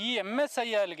ಅಂತಂದರೆ ಈ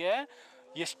MSILಗೆ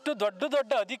ಎಷ್ಟು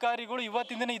ದೊಡ್ಡ ಅಧಿಕಾರಿಗಳು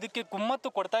ಇವತ್ತಿನ ದಿನ ಇದಕ್ಕೆ ಕುಮ್ಮತ್ತು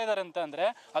ಕೊಡ್ತಾ ಇದ್ದಾರೆ ಅಂತಂದರೆ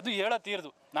ಅದು ಹೇಳತೀರ್ದು.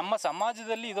 ನಮ್ಮ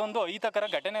ಸಮಾಜದಲ್ಲಿ ಇದೊಂದು ಅಹಿತಕರ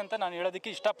ಘಟನೆ ಅಂತ ನಾನು ಹೇಳೋದಕ್ಕೆ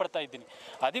ಇಷ್ಟಪಡ್ತಾ ಇದ್ದೀನಿ.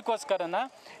 ಅದಕ್ಕೋಸ್ಕರನ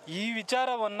ಈ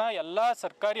ವಿಚಾರವನ್ನು ಎಲ್ಲ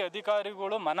ಸರ್ಕಾರಿ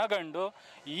ಅಧಿಕಾರಿಗಳು ಮನಗಂಡು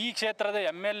ಈ ಕ್ಷೇತ್ರದ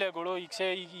MLAಗಳು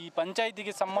ಈ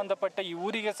ಪಂಚಾಯಿತಿಗೆ ಸಂಬಂಧಪಟ್ಟ ಈ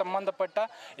ಊರಿಗೆ ಸಂಬಂಧಪಟ್ಟ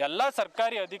ಎಲ್ಲ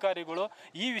ಸರ್ಕಾರಿ ಅಧಿಕಾರಿಗಳು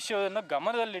ಈ ವಿಷಯವನ್ನು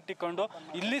ಗಮನದಲ್ಲಿಟ್ಟುಕೊಂಡು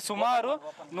ಇಲ್ಲಿ ಸುಮಾರು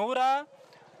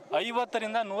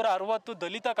 150ರಿಂದ 160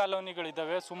 ದಲಿತ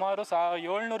ಕಾಲೋನಿಗಳಿದ್ದಾವೆ. ಸುಮಾರು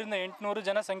 700ರಿಂದ 800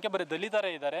 ಜನ ಸಂಖ್ಯೆ ಬರೀ ದಲಿತರೇ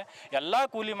ಇದ್ದಾರೆ. ಎಲ್ಲ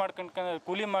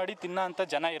ಕೂಲಿ ಮಾಡಿ ತಿನ್ನೋ ಅಂಥ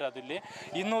ಜನ ಇರೋದು ಇಲ್ಲಿ.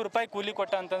 200 ರೂಪಾಯಿ ಕೂಲಿ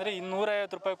ಕೊಟ್ಟ ಅಂತಂದರೆ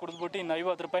 250 ರೂಪಾಯಿ ಕುಡಿದ್ಬಿಟ್ಟು ಇನ್ನು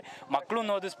 50 ರೂಪಾಯಿ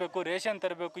ಮಕ್ಕಳನ್ನ ಓದಿಸ್ಬೇಕು, ರೇಷನ್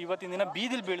ತರಬೇಕು. ಇವತ್ತಿನ ದಿನ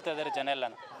ಬೀದಿಲಿ ಬೀಳ್ತಾ ಇದ್ದಾರೆ ಜನ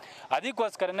ಎಲ್ಲನ.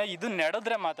 ಅದಕ್ಕೋಸ್ಕರನೇ ಇದು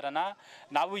ನಡೆದ್ರೆ ಮಾತ್ರನ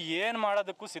ನಾವು ಏನು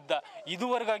ಮಾಡೋದಕ್ಕೂ ಸಿದ್ಧ.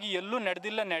 ಇದುವರೆಗಾಗಿ ಎಲ್ಲೂ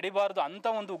ನಡಿಬಾರ್ದು ಅಂತ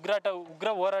ಒಂದು ಉಗ್ರ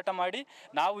ಹೋರಾಟ ಮಾಡಿ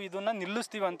ನಾವು ಇದನ್ನು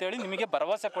ನಿಲ್ಲಿಸ್ತೀವಿ ಅಂತೇಳಿ ನಿಮಗೆ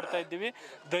ಭರವಸೆ ಕೊಡ್ತಾ ಇದ್ದೀವಿ.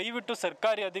 ದಯವಿಟ್ಟು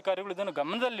ಸರ್ಕಾರಿ ಅಧಿಕಾರಿಗಳು ಇದನ್ನು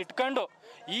ಗಮನದಲ್ಲಿ ಇಟ್ಕೊಂಡು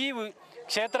ಈ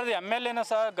ಕ್ಷೇತ್ರದ MLAನ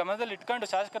ಸಹ ಗಮನದಲ್ಲಿ ಇಟ್ಕೊಂಡು,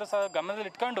 ಶಾಸಕರು ಸಹ ಗಮನದಲ್ಲಿ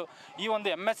ಇಟ್ಕೊಂಡು ಈ ಒಂದು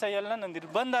MSILನ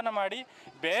ನಿರ್ಬಂಧನ ಮಾಡಿ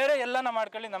ಬೇರೆ ಎಲ್ಲನ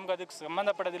ಮಾಡ್ಕೊಳ್ಳಿ, ನಮ್ಗೆ ಅದಕ್ಕೆ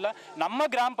ಸಂಬಂಧಪಡೋದಿಲ್ಲ. ನಮ್ಮ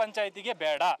ಗ್ರಾಮ ಪಂಚಾಯತಿಗೆ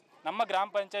ಬೇಡ. ನಮ್ಮ ಗ್ರಾಮ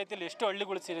ಪಂಚಾಯತಿಯಲ್ಲಿ ಎಷ್ಟು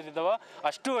ಹಳ್ಳಿಗಳು ಸೇರಿದಾವೋ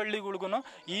ಅಷ್ಟು ಹಳ್ಳಿಗಳಿಗೂ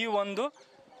ಈ ಒಂದು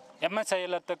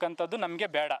MSIL ಅಂತಕ್ಕಂಥದ್ದು ನಮಗೆ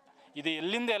ಬೇಡ. ಇದು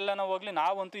ಎಲ್ಲಿಂದ ಎಲ್ಲನ ಹೋಗಲಿ,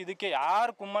 ನಾವಂತೂ ಇದಕ್ಕೆ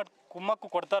ಯಾರು ಕುಮ್ಮಕ್ಕು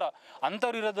ಕೊಡ್ತಾರೋ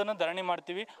ಅಂಥವ್ರು ಇರೋದನ್ನು ಧರಣಿ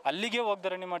ಮಾಡ್ತೀವಿ. ಅಲ್ಲಿಗೆ ಹೋಗಿ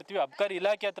ಧರಣಿ ಮಾಡ್ತೀವಿ, ಅಬ್ಕಾರಿ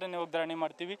ಇಲಾಖೆ ಹತ್ರನೇ ಹೋಗಿ ಧರಣಿ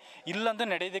ಮಾಡ್ತೀವಿ. ಇಲ್ಲಂತೂ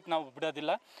ನಡೆಯೋದಕ್ಕೆ ನಾವು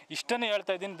ಬಿಡೋದಿಲ್ಲ. ಇಷ್ಟನ್ನೇ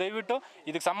ಹೇಳ್ತಾ ಇದ್ದೀನಿ. ದಯವಿಟ್ಟು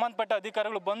ಇದಕ್ಕೆ ಸಂಬಂಧಪಟ್ಟ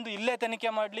ಅಧಿಕಾರಿಗಳು ಬಂದು ಇಲ್ಲೇ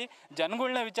ತನಿಖೆ ಮಾಡಲಿ,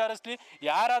 ಜನಗಳನ್ನ ವಿಚಾರಿಸ್ಲಿ.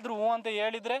 ಯಾರಾದರೂ ಹ್ಞೂ ಅಂತ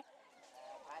ಹೇಳಿದರೆ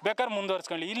ಬೇಕಾದ್ರೆ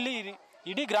ಮುಂದುವರ್ಸ್ಕೊಳ್ಳಿ. ಇಲ್ಲಿ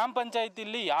ಇಡೀ ಗ್ರಾಮ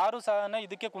ಪಂಚಾಯತಿಲಿ ಯಾರೂ ಸಹ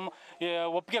ಇದಕ್ಕೆ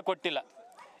ಒಪ್ಪಿಗೆ ಕೊಟ್ಟಿಲ್ಲ.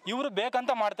 ಇವರು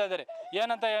ಬೇಕಂತ ಮಾಡ್ತಾ ಇದ್ದಾರೆ.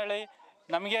 ಏನಂತ ಹೇಳಿ,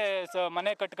 ನಮಗೆ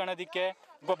ಮನೆ ಕಟ್ಕೊಳ್ಳೋದಕ್ಕೆ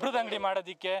ಗೊಬ್ಬರದ ಅಂಗಡಿ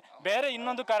ಮಾಡೋದಕ್ಕೆ ಬೇರೆ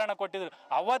ಇನ್ನೊಂದು ಕಾರಣ ಕೊಟ್ಟಿದ್ರು.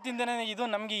 ಅವತ್ತಿನ ದಿನ ಇದು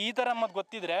ನಮಗೆ ಈ ಥರ ಮತ್ತೆ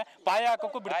ಗೊತ್ತಿದ್ರೆ ಪಾಯ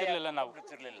ಹಾಕೋಕ್ಕೂ ಬಿಡ್ತಿರ್ಲಿಲ್ಲ ನಾವು.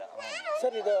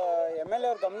 ಸರ್ ಇದು MLA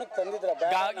ಅವ್ರ ಗಮನಕ್ಕೆ ತಂದಿದ್ರ?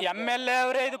 MLA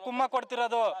ಅವರೇ ಇದಕ್ಕೆ ಕುಮ್ಮ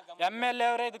ಕೊಡ್ತಿರೋದು, MLA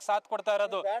ಅವರೇ ಇದಕ್ಕೆ ಸಾಥ್ ಕೊಡ್ತಾ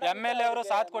ಇರೋದು. MLA ಅವರು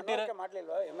ಸಾಥ್ ಕೊಟ್ಟಿರೋ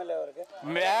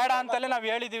ಬೇಡ ಅಂತಲೇ ನಾವು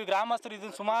ಹೇಳಿದೀವಿ. ಗ್ರಾಮಸ್ಥರು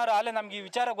ಇದನ್ನ ಸುಮಾರು ಆಲೆ ನಮ್ಗೆ ಈ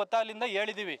ವಿಚಾರ ಗೊತ್ತಾಗಲಿಂದ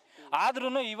ಹೇಳಿದೀವಿ. ಆದ್ರೂ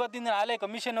ಇವತ್ತಿನ ಆಲೆ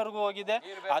ಕಮಿಷನ್ವರೆಗೂ ಹೋಗಿದೆ.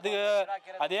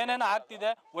 ಅದೇನೇನೋ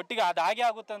ಆಗ್ತಿದೆ, ಒಟ್ಟಿಗೆ ಅದು ಹಾಗೆ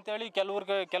ಆಗುತ್ತೆ ಅಂತೇಳಿ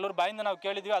ಕೆಲವ್ರ ಬಾಯಿಂದ ನಾವು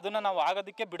ಕೇಳಿದ್ವಿ. ಅದನ್ನ ನಾವು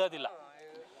ಆಗೋದಕ್ಕೆ ಬಿಡೋದಿಲ್ಲ.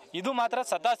 ಇದು ಮಾತ್ರ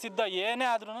ಸದಾ ಸಿದ್ಧ. ಏನೇ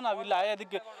ಆದ್ರೂ ನಾವಿಲ್ಲ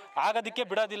ಆಗೋದಕ್ಕೆ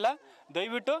ಬಿಡೋದಿಲ್ಲ.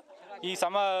 ದಯವಿಟ್ಟು ಈ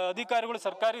ಅಧಿಕಾರಿಗಳು,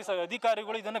 ಸರ್ಕಾರಿ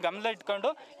ಅಧಿಕಾರಿಗಳು ಇದನ್ನು ಗಮನ ಇಟ್ಕೊಂಡು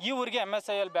ಈ ಊರಿಗೆ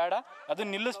MSIL ಬೇಡ, ಅದನ್ನ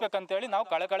ನಿಲ್ಲಿಸ್ಬೇಕಂತೇಳಿ ನಾವು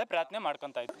ಕಳೆ ಪ್ರಾರ್ಥನೆ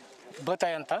ಮಾಡ್ಕೊತಾ ಇದ್ವಿ.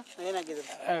 ಬೋತಾಯ್ ಅಂತ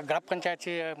ಗ್ರಾಮ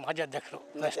ಪಂಚಾಯತಿ ಮಾಜಿ ಅಧ್ಯಕ್ಷರು.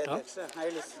 ನೆಕ್ಸ್ಟು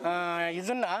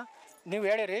ಇದನ್ನ ನೀವು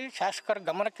ಹೇಳಿರಿ ಶಾಸಕರ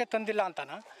ಗಮನಕ್ಕೆ ತಂದಿಲ್ಲ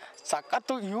ಅಂತಾನ.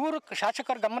 ಸಖತ್ತು ಇವರು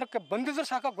ಶಾಸಕರ ಗಮನಕ್ಕೆ ಬಂದಿದ್ರು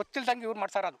ಸಾಕ ಗೊತ್ತಿಲ್ದಂಗೆ ಇವ್ರು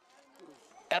ಮಾಡ್ತಾರದು.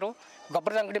 ಯಾರು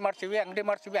ಗೊಬ್ಬರದ ಅಂಗಡಿ ಮಾಡ್ತೀವಿ, ಹಂಗೆ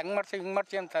ಮಾಡ್ತೀವಿ, ಹಿಂಗೆ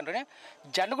ಮಾಡ್ತೀವಿ ಅಂತಂದರೆ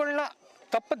ಜನಗಳನ್ನ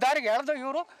ತಪ್ಪು ದಾರಿಗೆ ಎಳೆದು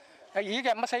ಇವರು ಈಗ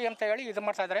MSI ಅಂತ ಹೇಳಿ ಇದು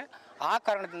ಮಾಡ್ತಾಯಿದ್ದಾರೆ. ಆ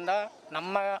ಕಾರಣದಿಂದ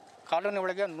ನಮ್ಮ ಕಾಲೋನಿ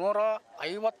ಒಳಗೆ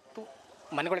 150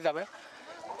 ಮನೆಗಳಿದ್ದಾವೆ.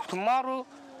 ಸುಮಾರು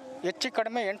ಹೆಚ್ಚು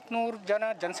ಕಡಿಮೆ 800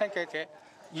 ಜನ ಜನಸಂಖ್ಯೆ ಐತೆ.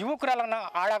 ಯುವಕರೆಲ್ಲ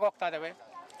ಹಾಳಾಗೋಗ್ತಾ ಇದ್ದಾವೆ.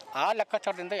 ಆ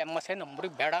ಲೆಕ್ಕಾಚಾರದಿಂದ MSI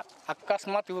ನಮ್ಮೂರಿಗೆ ಬೇಡ.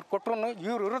 ಅಕಸ್ಮಾತ್ ಇವ್ರು ಕೊಟ್ಟರು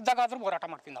ಇವ್ರು ವಿರುದ್ಧಾಗಾದರೂ ಹೋರಾಟ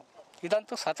ಮಾಡ್ತೀವಿ ನಾವು.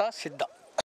 ಇದಂತೂ ಸದಾ ಸಿದ್ಧ.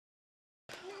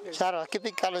 ಸರ್,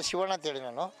 ಅಕ್ಕಿಪಿಕ್ಕಿ ಕಾಲೋನಿ ಶಿವಣ್ಣ ಅಂತೇಳಿ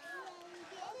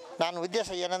ನಾನು ಉದ್ದೇಶ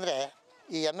ಏನಂದರೆ,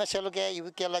 ಈ MSLಗೆ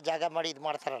ಇವಕ್ಕೆಲ್ಲ ಜಾಗ ಮಾಡಿ ಇದು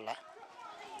ಮಾಡ್ತಾರಲ್ಲ,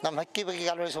 ನಮ್ಮ ಅಕ್ಕಿಪಿಕ್ಕಿ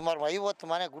ಕಾಲೋನಿ ಸುಮಾರು 50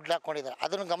 ಮನೆ ಗುಡ್ಲು ಹಾಕ್ಕೊಂಡಿದ್ದಾರೆ.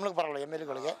 ಅದನ್ನು ಗಮನಕ್ಕೆ ಬರೋಲ್ಲ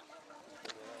MLAಗಳಿಗೆ.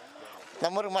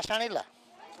 ನಮ್ಮೂರಿಗೆ ಮಶಾಣ ಇಲ್ಲ,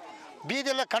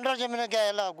 ಬೀದೆಲ್ಲ ಕಂಡ್ರ ಜಮೀನಿಗೆ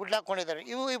ಎಲ್ಲ ಗುಡ್ಲು ಹಾಕ್ಕೊಂಡಿದ್ದಾರೆ.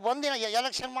 ಇವು ಒಂದಿನ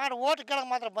ಎಲೆಕ್ಷನ್ ಮಾಡಿ ಓಟ್ ಕೇಳಕ್ಕೆ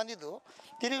ಮಾತ್ರ ಬಂದಿದ್ದು.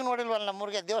 ತಿರುಗಿ ನೋಡಿಲ್ವಲ್ಲ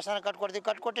ನಮ್ಮೂರಿಗೆ. ದೇವಸ್ಥಾನ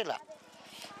ಕಟ್ಕೊಟ್ಟಿಲ್ಲ.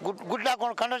 ಗುಡ್ಲು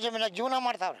ಹಾಕ್ಕೊಂಡು ಕಂಡ್ರ ಜಮೀನಾಗ ಜೀವನ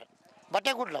ಮಾಡ್ತಾವ್ರೆ,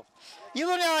 ಬಟ್ಟೆ ಗುಡ್ಲು.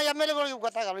 ಇವರು MLAಗಳಿಗೆ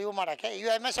ಗೊತ್ತಾಗಲ್ಲ ಇವು ಮಾಡೋಕ್ಕೆ. ಇವು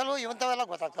MSL ಇವಂಥವೆಲ್ಲ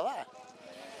ಗೊತ್ತಾಗ್ತವ.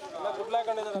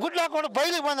 ಗುಡ್ಲು ಹಾಕ್ಕೊಂಡು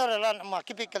ಬೈಲಿಗೆ ಬಂದವರೆಲ್ಲ ನಮ್ಮ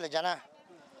ಅಕ್ಕಿಪಿಕ್ಕಲ್ಲಿ ಜನ.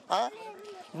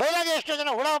 ಬೈಲಾಗೆ ಎಷ್ಟೋ ಜನ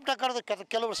ಹುಳ ಹುಟ್ಟ ಕರೆದು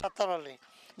ಕೆಲವರು ಸತ್ತವರಲ್ಲಿ.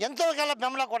 ಎಂಥವ್ರಿಗೆಲ್ಲ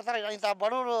ಬೆಂಬಲ ಕೊಡ್ತಾರೆ. ಇಂಥ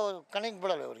ಬಡವರು ಕಣ್ಣಿಗೆ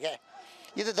ಬೀಳಲ್ಲ ಇವ್ರಿಗೆ.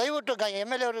 ಇದು ದಯವಿಟ್ಟು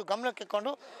MLA ಅವರು ಗಮನಕ್ಕೆ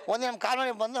ಇಟ್ಕೊಂಡು ಒಂದು ನಮ್ಮ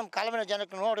ಕಾಲೋನಿ ಬಂದು ನಮ್ಮ ಕಾಲೋನಿ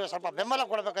ಜನಕ್ಕೆ ನೋಡಿ ಸ್ವಲ್ಪ ಬೆಂಬಲ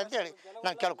ಕೊಡಬೇಕಂತೇಳಿ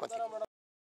ನಾನು ಕೇಳ್ಕೊತೀನಿ.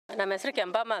 ನಮ್ಮ ಹೆಸರು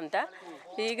ಕೆಂಪಮ್ಮ ಅಂತ.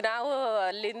 ಈಗ ನಾವು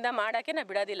ಅಲ್ಲಿಂದ ಮಾಡೋಕ್ಕೆ ನಾವು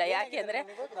ಬಿಡೋದಿಲ್ಲ. ಯಾಕೆ ಅಂದರೆ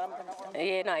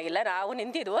ಏನೂ ಆಗಿಲ್ಲ, ನಾವು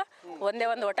ನಿಂತಿದ್ವು ಒಂದೇ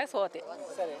ಒಂದು ಒಟ್ಟಾಗಿ ಸೋತೆ.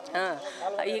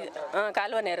 ಈಗ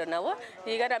ಕಾಲುವನೇರು ನಾವು.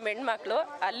 ಈಗ ನಮ್ಮ ಹೆಣ್ಮಕ್ಳು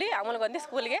ಅಲ್ಲಿ ಅಮಲ್ಗೊಂದು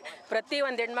ಸ್ಕೂಲ್ಗೆ ಪ್ರತಿ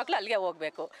ಒಂದು ಹೆಣ್ಮಕ್ಳು ಅಲ್ಲಿಗೆ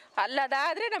ಹೋಗಬೇಕು.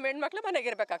 ಅಲ್ಲದಾದರೆ ನಮ್ಮ ಹೆಣ್ಮಕ್ಳು ಮನೆಗೆ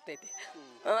ಇರಬೇಕಾಗ್ತೈತಿ.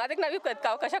 ಅದಕ್ಕೆ ನಾವು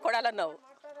ಅವಕಾಶ ಕೊಡಲ್ಲ ನಾವು.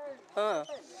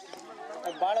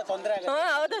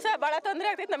 ಹೌದು ಸರ್, ಭಾಳ ತೊಂದರೆ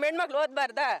ಆಗ್ತೈತಿ. ನಮ್ಮ ಹೆಣ್ಮಕ್ಳು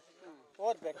ಓದಬಾರ್ದಾ?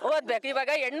 ಓದ್ಬೇಕು.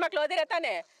 ಇವಾಗ ಹೆಣ್ಮಕ್ಳು ಓದಿರ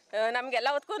ತಾನೇ ನಮಗೆಲ್ಲ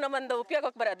ಹೊತ್ಕು ನಮ್ಮೊಂದು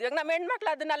ಉಪಯೋಗಕ್ಕೆ ಬರೋದು. ಇವಾಗ ನಮ್ಮ ಹೆಣ್ಮಕ್ಳು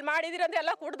ಅದನ್ನ ಅಲ್ಲಿ ಮಾಡಿದಿರ ಅಂದ್ರೆ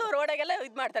ಎಲ್ಲ ಕುಡ್ದು ರೋಡಾಗೆಲ್ಲ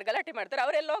ಇದು ಮಾಡ್ತಾರೆ, ಗಲಾಟೆ ಮಾಡ್ತಾರೆ.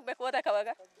 ಅವರೆಲ್ಲ ಹೋಗ್ಬೇಕು ಓದಕ್ಕೆ, ಅವಾಗ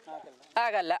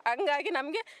ಆಗಲ್ಲ. ಹಂಗಾಗಿ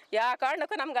ನಮಗೆ ಯಾವ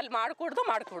ಕಾರಣಕ್ಕೂ ನಮ್ಗೆ ಅಲ್ಲಿ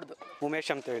ಮಾಡ್ಕೊಡ್ದು. ಉಮೇಶ್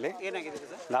ಅಂತ ಹೇಳಿ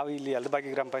ನಾವು ಇಲ್ಲಿ ಯಲ್ದಬಾಗಿ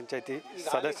ಗ್ರಾಮ ಪಂಚಾಯತಿ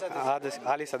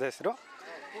ಹಾಲಿ ಸದಸ್ಯರು.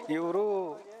 ಇವರು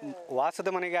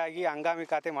ವಾಸದ ಮನೆಗಾಗಿ ಹಂಗಾಮಿ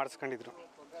ಖಾತೆ ಮಾಡಿಸ್ಕೊಂಡಿದ್ರು.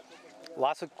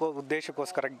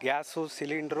 ಉದ್ದೇಶಕ್ಕೋಸ್ಕರ ಗ್ಯಾಸು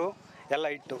ಸಿಲಿಂಡ್ರು ಎಲ್ಲ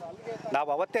ಇಟ್ಟು ನಾವು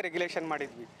ಅವತ್ತೇ ರೆಗ್ಯುಲೇಷನ್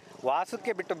ಮಾಡಿದ್ವಿ.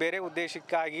 ವಾಸಕ್ಕೆ ಬಿಟ್ಟು ಬೇರೆ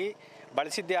ಉದ್ದೇಶಕ್ಕಾಗಿ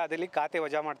ಬಳಸಿದ್ದೇ ಆದಲ್ಲಿ ಖಾತೆ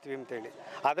ವಜಾ ಮಾಡ್ತೀವಿ ಅಂತೇಳಿ.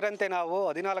 ಅದರಂತೆ ನಾವು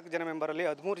 14 ಜನ ಮೆಂಬರಲ್ಲಿ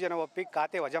 13 ಜನ ಒಪ್ಪಿ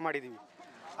ಖಾತೆ ವಜಾ ಮಾಡಿದ್ದೀವಿ.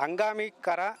 ಹಂಗಾಮಿ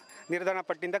ಕರ ನಿರ್ಧಾರ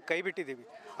ಪಟ್ಟಿಂದ ಕೈ ಬಿಟ್ಟಿದ್ದೀವಿ.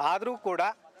 ಆದರೂ ಕೂಡ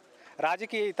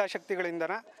ರಾಜಕೀಯ ಹಿತಾಸಕ್ತಿಗಳಿಂದ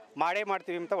ಮಾಡೇ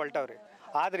ಮಾಡ್ತೀವಿ ಅಂತ ಹೊರಟವ್ರೆ.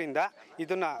 ಆದ್ದರಿಂದ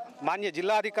ಇದನ್ನು ಮಾನ್ಯ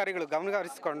ಜಿಲ್ಲಾಧಿಕಾರಿಗಳು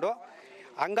ಗಮನಹರಿಸಿಕೊಂಡು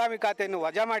ಹಂಗಾಮಿ ಖಾತೆಯನ್ನು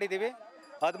ವಜಾ ಮಾಡಿದ್ದೀವಿ.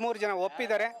 13 ಜನ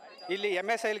ಒಪ್ಪಿದ್ದಾರೆ. ಇಲ್ಲಿ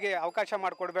MSILಗೆ ಅವಕಾಶ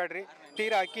ಮಾಡಿಕೊಡ್ಬೇಡ್ರಿ.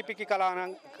 ತೀರಾ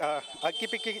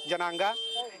ಅಕ್ಕಿಪಿಕ್ಕಿ ಜನಾಂಗ,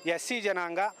 SC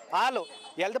ಜನಾಂಗ, ಹಾಲು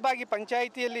ಯಲ್ದಬಾಗಿ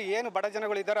ಪಂಚಾಯಿತಿಯಲ್ಲಿ ಏನು ಬಡ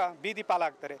ಜನಗಳಿದ್ದಾರೋ ಬೀದಿ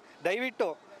ಪಾಲಾಗ್ತಾರೆ. ದಯವಿಟ್ಟು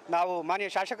ನಾವು ಮಾನ್ಯ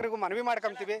ಶಾಸಕರಿಗೂ ಮನವಿ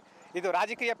ಮಾಡ್ಕೊತೀವಿ. ಇದು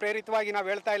ರಾಜಕೀಯ ಪ್ರೇರಿತವಾಗಿ ನಾವು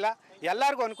ಹೇಳ್ತಾ ಇಲ್ಲ,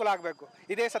 ಎಲ್ಲರಿಗೂ ಅನುಕೂಲ ಆಗಬೇಕು.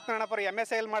 ಇದೇ ಸತ್ಯನಾರಾಯಣಪುರ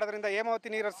MSIL ಮಾಡೋದ್ರಿಂದ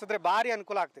ಹೇಮಾವತಿ ನೀರು ಹರಿಸಿದ್ರೆ ಭಾರಿ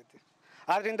ಅನುಕೂಲ ಆಗ್ತೈತಿ.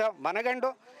 ಆದ್ದರಿಂದ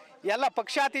ಮನಗಂಡು ಎಲ್ಲ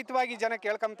ಪಕ್ಷಾತೀತವಾಗಿ ಜನ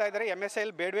ಕೇಳ್ಕೊತಾ ಇದ್ದಾರೆ,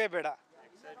 MSIL ಬೇಡವೇ ಬೇಡ.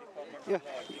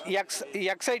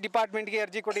 ಎಕ್ಸೈಸ್ ಡಿಪಾರ್ಟ್ಮೆಂಟ್ಗೆ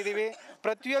ಅರ್ಜಿ ಕೊಟ್ಟಿದ್ದೀವಿ.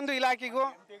 ಪ್ರತಿಯೊಂದು ಇಲಾಖೆಗೂ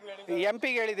MP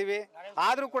ಗೆ ಹೇಳಿದ್ದೀವಿ.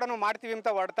 ಆದರೂ ಕೂಡ ಮಾಡ್ತೀವಿ ಅಂತ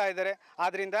ಹೊಡ್ತಾ ಇದ್ದಾರೆ.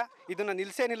 ಆದ್ದರಿಂದ ಇದನ್ನು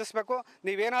ನಿಲ್ಲಿಸಬೇಕು.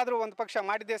 ನೀವೇನಾದರೂ ಒಂದು ಪಕ್ಷ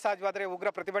ಮಾಡಿದ್ದೇ ಸಾಧ್ಯವಾದರೆ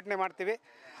ಉಗ್ರ ಪ್ರತಿಭಟನೆ ಮಾಡ್ತೀವಿ.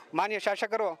 ಮಾನ್ಯ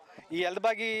ಶಾಸಕರು ಈ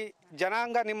ಯಲ್ದಬಾಗಿ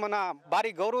ಜನಾಂಗ ನಿಮ್ಮನ್ನು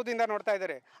ಭಾರಿ ಗೌರವದಿಂದ ನೋಡ್ತಾ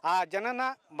ಇದ್ದಾರೆ. ಆ ಜನನ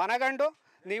ಮನಗಂಡು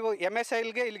ನೀವು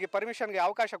MSILಗೆ ಇಲ್ಲಿಗೆ ಪರ್ಮಿಷನ್ಗೆ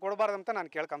ಅವಕಾಶ ಕೊಡಬಾರ್ದು ಅಂತ ನಾನು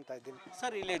ಕೇಳ್ಕೊತಾ ಇದ್ದೀನಿ.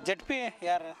 ಸರ್, ಇಲ್ಲಿ ZP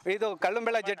ಯಾರು? ಇದು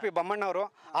ಕಳ್ಳಂಬೆಳ ZP ಬೊಮ್ಮಣ್ಣವರು.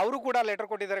 ಅವರು ಕೂಡ ಲೆಟರ್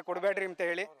ಕೊಟ್ಟಿದ್ದಾರೆ ಕೊಡಬೇಡ್ರಿ ಅಂತ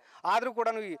ಹೇಳಿ. ಆದರೂ ಕೂಡ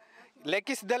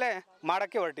ಲೆಕ್ಕಿಸದಲ್ಲೇ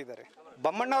ಮಾಡೋಕ್ಕೆ ಹೊರಟಿದ್ದಾರೆ.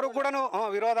 ಬೊಮ್ಮಣ್ಣವರು ಕೂಡ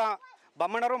ವಿರೋಧ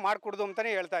ಬೊಮ್ಮಣ್ಣವರು ಮಾಡಿಕೊಡ್ದು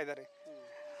ಅಂತಲೇ ಹೇಳ್ತಾ ಇದ್ದಾರೆ.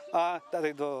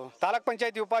 ಇದು ತಾಲೂಕ್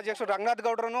ಪಂಚಾಯತಿ ಉಪಾಧ್ಯಕ್ಷರು ರಂಗನಾಥ್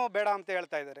ಗೌಡ್ರೂ ಬೇಡ ಅಂತ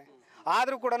ಹೇಳ್ತಾ ಇದ್ದಾರೆ.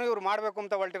 ಆದರೂ ಕೂಡ ಇವ್ರು ಮಾಡಬೇಕು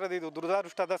ಅಂತ ಹೊರಟಿರೋದು ಇದು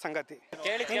ದುರದೃಷ್ಟದ ಸಂಗತಿ.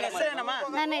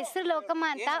 ನನ್ನ ಹೆಸರು ಲೋಕಮ್ಮ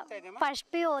ಅಂತ ಫಸ್ಟ್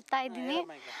PU ಓದ್ತಾ ಇದ್ದೀನಿ.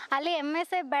 ಅಲ್ಲಿ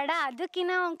MSA ಬೇಡ,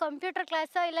 ಅದಕ್ಕಿಂತ ಒಂದು ಕಂಪ್ಯೂಟರ್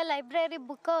ಕ್ಲಾಸೋ ಇಲ್ಲ ಲೈಬ್ರರಿ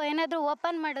ಬುಕ್ಕೋ ಏನಾದರೂ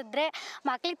ಓಪನ್ ಮಾಡಿದ್ರೆ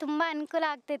ಮಕ್ಳಿಗೆ ತುಂಬ ಅನುಕೂಲ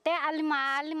ಆಗ್ತೈತೆ. ಅಲ್ಲಿ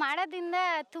ಮಾಡೋದ್ರಿಂದ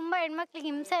ತುಂಬ ಹೆಣ್ಮಕ್ಳಿಗೆ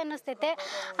ಹಿಂಸೆ ಅನ್ನಿಸ್ತೈತೆ.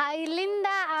 ಇಲ್ಲಿಂದ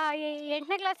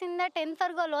 8ನೇ ಕ್ಲಾಸಿಂದ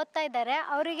 10th ಅಲ್ಲಿ ಓದ್ತಾ ಇದ್ದಾರೆ.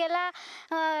 ಅವರಿಗೆಲ್ಲ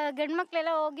ಗಂಡು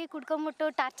ಮಕ್ಕಳೆಲ್ಲ ಹೋಗಿ ಕುಡ್ಕೊಂಬಿಟ್ಟು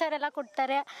ಟಾರ್ಚರ್ ಎಲ್ಲ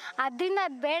ಕೊಡ್ತಾರೆ. ಅದರಿಂದ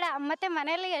ಅದು ಬೇಡ. ಮತ್ತು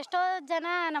ಮನೆಯಲ್ಲಿ ಎಷ್ಟೋ ಜನ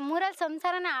ನಮ್ಮೂರಲ್ಲಿ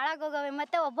ಸಂಸಾರನ ಹಾಳಾಗೋಗವೆ.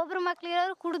 ಮತ್ತು ಒಬ್ಬೊಬ್ರು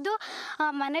ಮಕ್ಳಿರೋರು ಕುಡಿದು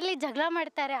ಮನೇಲಿ ಜಗಳ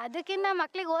ಮಾಡ್ತಾರೆ. ಅದಕ್ಕಿಂತ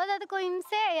ಮಕ್ಳಿಗೆ ಓದೋದಕ್ಕೂ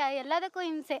ಹಿಂಸೆ, ಎಲ್ಲದಕ್ಕೂ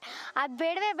ಹಿಂಸೆ. ಅದು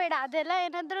ಬೇಡವೇ ಬೇಡ. ಅದೆಲ್ಲ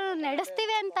ಏನಾದರೂ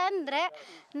ನಡೆಸ್ತೀವಿ ಅಂತ ಅಂದರೆ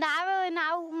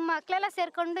ನಾವು ಮಕ್ಕಳೆಲ್ಲ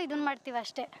ಸೇರಿಕೊಂಡು ಇದನ್ನು ಮಾಡ್ತೀವಿ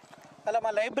ಅಷ್ಟೇ. ಅಲ್ಲಮ್ಮ,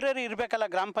 ಲೈಬ್ರರಿ ಇರಬೇಕಲ್ಲ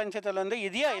ಗ್ರಾಮ ಪಂಚಾಯತಲ್ಲಿ, ಒಂದು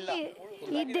ಇದೆಯಾ?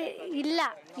 ಇಲ್ಲ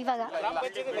ಇವಾಗ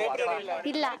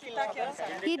ಇಲ್ಲ.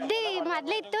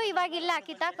 ಮೊದಲಿತ್ತು, ಇವಾಗಿಲ್ಲ,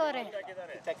 ಕಿತ್ತಾಕವ್ರೆ.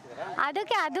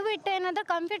 ಅದಕ್ಕೆ ಅದು ಬಿಟ್ಟು ಏನಾದರೂ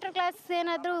ಕಂಪ್ಯೂಟರ್ ಕ್ಲಾಸ್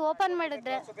ಏನಾದರೂ ಓಪನ್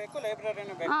ಮಾಡಿದ್ರೆ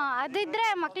ಅದಿದ್ರೆ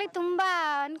ಮಕ್ಳಿಗೆ ತುಂಬ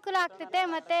ಅನುಕೂಲ ಆಗ್ತೈತೆ.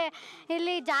 ಮತ್ತು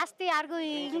ಇಲ್ಲಿ ಜಾಸ್ತಿ ಯಾರಿಗೂ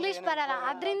ಇಂಗ್ಲೀಷ್ ಬರಲ್ಲ,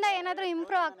 ಅದರಿಂದ ಏನಾದರೂ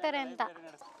ಇಂಪ್ರೂವ್ ಆಗ್ತಾರೆ ಅಂತ.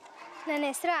 ನನ್ನ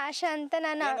ಹೆಸರು ಆಶಾ ಅಂತ.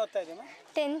 ನಾನು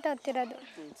 10th ಓದ್ತಿರೋದು.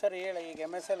 ಸರಿ ಹೇಳಿ, ಈಗ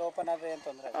MSL ಓಪನ್ ಆದರೆ ಏನು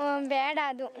ತೊಂದರೆ? ಬೇಡ,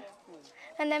 ಅದು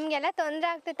ನಮಗೆಲ್ಲ ತೊಂದರೆ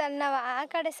ಆಗ್ತೈತಲ್ಲ. ನಾವು ಆ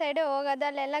ಕಡೆ ಸೈಡೆ ಹೋಗೋದು,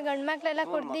 ಅಲ್ಲೆಲ್ಲ ಗಂಡು ಮಕ್ಕಳೆಲ್ಲ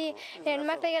ಕುಡ್ದು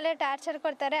ಹೆಣ್ಮಕ್ಳಿಗೆಲ್ಲ ಟಾರ್ಚರ್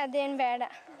ಕೊಡ್ತಾರೆ. ಅದೇನು ಬೇಡ.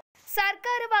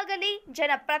 ಸರ್ಕಾರವಾಗಲಿ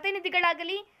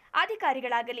ಜನಪ್ರತಿನಿಧಿಗಳಾಗಲಿ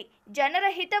ಅಧಿಕಾರಿಗಳಾಗಲಿ ಜನರ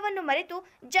ಹಿತವನ್ನು ಮರೆತು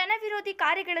ಜನವಿರೋಧಿ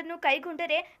ಕಾರ್ಯಗಳನ್ನು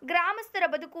ಕೈಗೊಂಡರೆ ಗ್ರಾಮಸ್ಥರ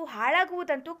ಬದುಕು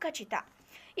ಹಾಳಾಗುವುದಂತೂ ಖಚಿತ.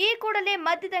 ಈ ಕೂಡಲೇ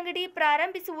ಮದ್ಯದಂಗಡಿ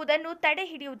ಪ್ರಾರಂಭಿಸುವುದನ್ನು ತಡೆ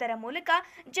ಹಿಡಿಯುವುದರ ಮೂಲಕ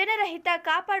ಜನರ ಹಿತ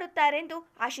ಕಾಪಾಡುತ್ತಾರೆಂದು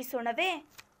ಆಶಿಸೋಣವೇ.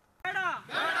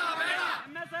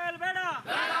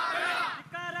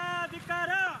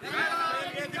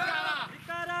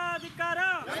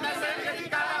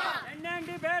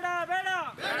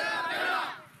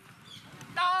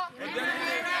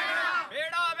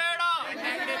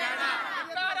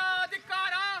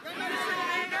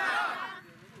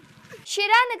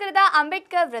 ಶಿರಾ ನಗರದ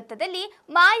ಅಂಬೇಡ್ಕರ್ ವೃತ್ತದಲ್ಲಿ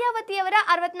ಮಾಯಾವತಿಯವರ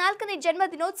 64ನೇ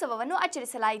ಜನ್ಮದಿನೋತ್ಸವವನ್ನು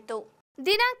ಆಚರಿಸಲಾಯಿತು.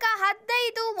 ದಿನಾಂಕ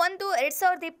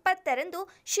 15/1/2020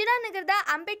 ಶಿರಾನಗರದ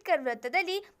ಅಂಬೇಡ್ಕರ್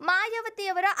ವೃತ್ತದಲ್ಲಿ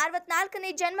ಮಾಯಾವತಿಯವರ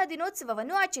 64ನೇ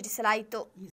ಜನ್ಮದಿನೋತ್ಸವವನ್ನು ಆಚರಿಸಲಾಯಿತು.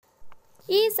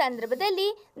 ಈ ಸಂದರ್ಭದಲ್ಲಿ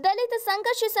ದಲಿತ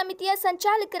ಸಂಘರ್ಷ ಸಮಿತಿಯ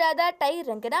ಸಂಚಾಲಕರಾದ ಟೈ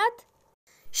ರಂಗನಾಥ್,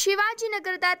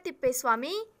 ಶಿವಾಜಿನಗರದ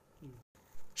ತಿಪ್ಪೇಸ್ವಾಮಿ,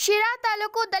 ಶಿರಾ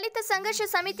ತಾಲೂಕು ದಲಿತ ಸಂಘರ್ಷ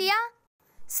ಸಮಿತಿಯ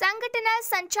ಸಂಘಟನಾ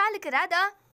ಸಂಚಾಲಕರಾದ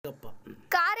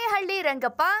ಕಾರೆಹಳ್ಳಿ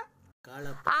ರಂಗಪ್ಪ,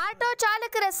 ಆಟೋ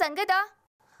ಚಾಲಕರ ಸಂಘದ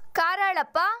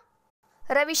ಕಾರಾಳಪ್ಪ,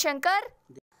 ರವಿಶಂಕರ್,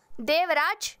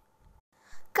 ದೇವರಾಜ್,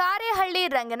 ಕಾರೆಹಳ್ಳಿ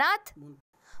ರಂಗನಾಥ್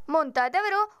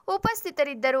ಮುಂತಾದವರು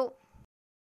ಉಪಸ್ಥಿತರಿದ್ದರು.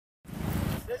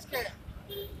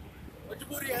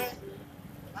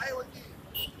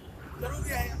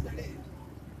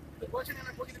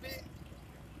 ಘೋಷಣೆಯನ್ನು ಕೊಟ್ಟಿದ್ವಿ.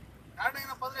 ಕಾರಣ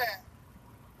ಏನಪ್ಪ ಅಂದರೆ,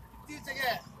 ಇತ್ತೀಚೆಗೆ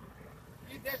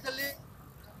ಈ ದೇಶದಲ್ಲಿ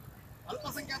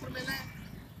ಅಲ್ಪಸಂಖ್ಯಾತರ ಮೇಲೆ,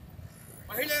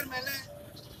 ಮಹಿಳೆಯರ ಮೇಲೆ,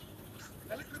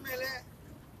 ದಲಿತರ ಮೇಲೆ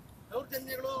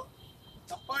ದೌರ್ಜನ್ಯಗಳು,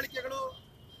 ದಬ್ಬಾಳಿಕೆಗಳು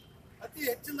ಅತಿ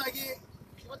ಹೆಚ್ಚಿನದಾಗಿ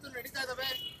ಇವತ್ತು ನಡೀತಾ ಇದ್ದಾವೆ.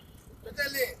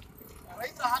 ಜೊತೆಯಲ್ಲಿ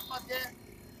ರೈತರ ಆತ್ಮಹತ್ಯೆ,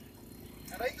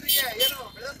 ರೈತರಿಗೆ ಏನು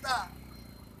ಬೆಳೆದಂಥ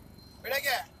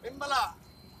ಬೆಳೆಗೆ ಬೆಂಬಲ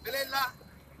ಬೆಲೆ ಇಲ್ಲ,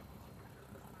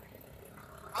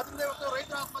 ಆದ್ದರಿಂದ ಇವತ್ತು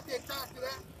ರೈತರ ಆತ್ಮಹತ್ಯೆ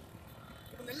ಹೆಚ್ಚಾಗ್ತಿದೆ.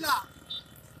 ಇದನ್ನೆಲ್ಲ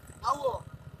ನಾವು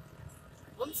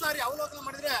ಒಂದ್ಸಾರಿ ಅವಲೋಕನ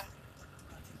ಮಾಡಿದರೆ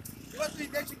ಇವತ್ತು ಈ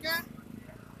ದೇಶಕ್ಕೆ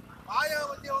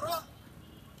ಮಾಯಾವತಿಯವರು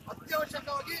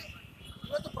ಅತ್ಯವಶ್ಯಕವಾಗಿ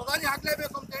ಇವತ್ತು ಪ್ರಧಾನಿ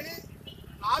ಆಗಲೇಬೇಕು ಅಂತೇಳಿ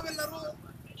ನಾವೆಲ್ಲರೂ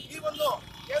ಈ ಒಂದು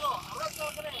ಏನು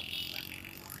 64ನೇ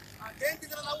ಜಯಂತಿ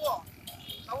ದಿನ ನಾವು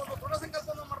ಒಂದು ದೃಢ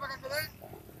ಸಂಕಲ್ಪವನ್ನು ಮಾಡಬೇಕಾಗ್ತದೆ.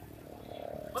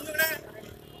 ಬಂಧುಗಳೇ,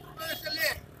 ಪ್ರದೇಶದಲ್ಲಿ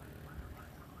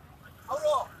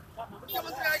ಅವರು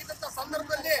ಮುಖ್ಯಮಂತ್ರಿ ಆಗಿದ್ದಂಥ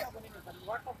ಸಂದರ್ಭದಲ್ಲಿ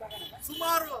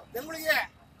ಸುಮಾರು ಬೆಂಗಳೂರಿಗೆ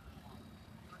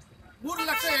 3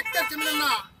 ಲಕ್ಷ ಹೆಕ್ಟೇರ್ ಜಮೀನನ್ನ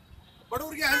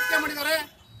ಬಡವರಿಗೆ ಹಂಚಿಕೆ ಮಾಡಿದ್ದಾರೆ.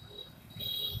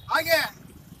 ಹಾಗೆ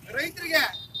ರೈತರಿಗೆ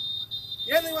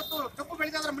ಏನು ಇವತ್ತು ಕಬ್ಬು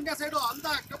ಬೆಳೀತಾ ಇದ್ದಾರೆ ಮಂಡ್ಯ ಸೈಡು, ಅಂತ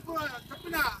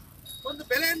ಕಬ್ಬಿನ ಒಂದು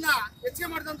ಬೆಲೆಯನ್ನ ಹೆಚ್ಚಿಗೆ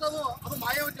ಮಾಡಿದಂಥದ್ದು ಅದು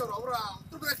ಮಾಯಾವತಿಯವರು ಅವರ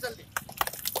ಉತ್ತರ ಪ್ರದೇಶದಲ್ಲಿ.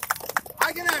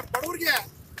 ಹಾಗೆಯೇ ಬಡವರಿಗೆ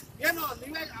ಏನು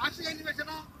ಆಶ್ರಯ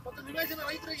ನಿವೇಶನ ಮತ್ತು ನಿವೇಶನ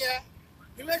ರೈತರಿಗೆ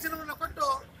ನಿವೇಶನವನ್ನು ಕೊಟ್ಟು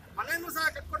ಮನೆಯನ್ನು ಸಹ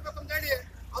ಕಟ್ಕೊಡ್ಬೇಕು ಅಂತ ಹೇಳಿ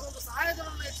ಅದೊಂದು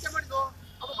ಸಹಾಯಧನವನ್ನು ಹೆಚ್ಚಿಗೆ ಮಾಡಿದ್ದು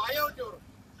ಅದು ಮಾಯಾವತಿಯವರು.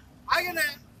 ಹಾಗೆಯೇ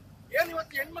ಏನು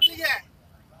ಇವತ್ತು ಹೆಣ್ಮಕ್ಳಿಗೆ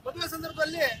ಮದುವೆ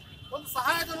ಸಂದರ್ಭದಲ್ಲಿ ಒಂದು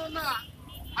ಸಹಾಯಧನವನ್ನ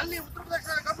ಅಲ್ಲಿ ಉತ್ತರ ಪ್ರದೇಶ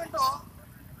ಗವರ್ಮೆಂಟು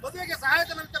ಮದುವೆಗೆ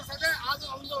ಸಹಾಯಧನ ವಿತರಿಸಿದೆ. ಅದು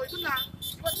ಒಂದು ಇದನ್ನ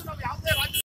ಇವತ್ತು ನಾವು ಯಾವುದೇ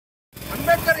ರಾಜ್ಯ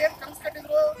ಅಂಬೇಡ್ಕರ್ ಏನು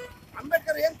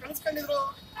ಕನಸ್ಕೊಂಡಿದ್ರು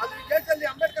ಅದು ಈ ದೇಶದಲ್ಲಿ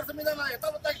ಅಂಬೇಡ್ಕರ್ ಸಂವಿಧಾನ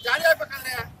ಯಥಾವತ್ತಾಗಿ ಜಾರಿ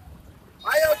ಆಗ್ಬೇಕಾದ್ರೆ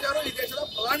ಮಾಯಾವತಿ ಅವರು ಈ ದೇಶದ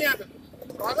ಪ್ರಧಾನಿ ಆಗಬೇಕು.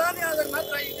 ಪ್ರಧಾನಿ ಆದಾಗ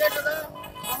ಮಾತ್ರ ಈ ದೇಶದ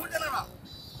ಬಹುಜನರ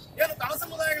ಏನು ತಳ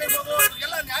ಸಮುದಾಯಗಳಿರ್ಬೋದು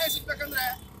ಎಲ್ಲ ನ್ಯಾಯ ಸಿಗ್ಬೇಕಂದ್ರೆ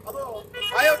ಅದು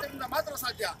ಮಾಯಾವತಿಯಿಂದ ಮಾತ್ರ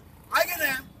ಸಾಧ್ಯ.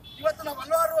 ಹಾಗೇನೆ ಇವತ್ತು ನಾವು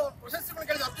ಹಲವಾರು ಪ್ರಶಸ್ತಿಗಳು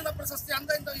ಕೇಳಿದ್ವಿ. ಅರ್ಜುನ ಪ್ರಶಸ್ತಿ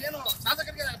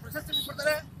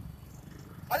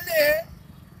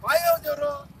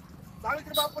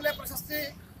ಪ್ರಶಸ್ತಿ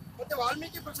ಮತ್ತೆ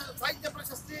ವಾಲ್ಮೀಕಿ ಸಾಹಿತ್ಯ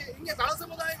ಪ್ರಶಸ್ತಿ, ಹಿಂಗೆ ತಳ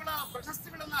ಸಮುದಾಯಗಳ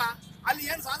ಪ್ರಶಸ್ತಿಗಳನ್ನ ಅಲ್ಲಿ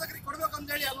ಏನು ಸಾಧಕರಿಗೆ ಕೊಡಬೇಕು ಅಂತ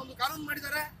ಹೇಳಿ ಅಲ್ಲೊಂದು ಕಾನೂನು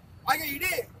ಮಾಡಿದ್ದಾರೆ. ಹಾಗೆ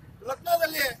ಇಡೀ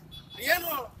ಲಕ್ನೋದಲ್ಲಿ ಏನು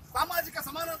ಸಾಮಾಜಿಕ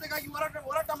ಸಮಾನತೆಗಾಗಿ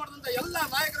ಹೋರಾಟ ಮಾಡಿದಂಥ ಎಲ್ಲ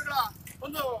ನಾಯಕರುಗಳ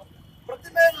ಒಂದು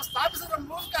ಪ್ರತಿಭೆಯನ್ನು ಸ್ಥಾಪಿಸೋದ್ರ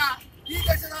ಮೂಲಕ ಈ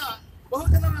ದೇಶದ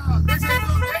ಬಹುಜನ ದೇಶ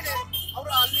ಎಂದು ಹೇಳಿ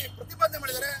ಅವರು ಅಲ್ಲಿ ಪ್ರತಿಪಾದನೆ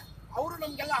ಮಾಡಿದ್ದಾರೆ. ಅವರು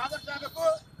ನಮಗೆಲ್ಲ ಆದರ್ಶ ಆಗಬೇಕು.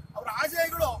 ಅವರ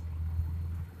ಆಶಯಗಳು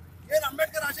ಏನು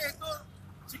ಅಂಬೇಡ್ಕರ್ ಆಶಯ ಇತ್ತು,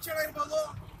 ಶಿಕ್ಷಣ ಇರ್ಬೋದು,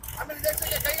 ಆಮೇಲೆ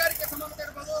ದೇಶಕ್ಕೆ ಕೈಗಾರಿಕೆ ಸಮಾನತೆ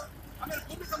ಇರ್ಬೋದು, ಆಮೇಲೆ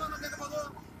ಭೂಮಿ ಸಮಾನತೆ ಇರ್ಬೋದು,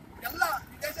 ಎಲ್ಲ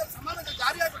ಈ ದೇಶದ ಸಮಾನತೆ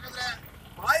ಜಾರಿ ಆಗ್ಬೇಕಂದ್ರೆ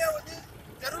ಮಾಯಾವತಿ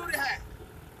ಜರೂರಿ ಹೈ.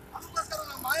 ಅದಕ್ಕೋಸ್ಕರ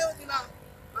ನಾವು ಮಾಯಾವತಿನ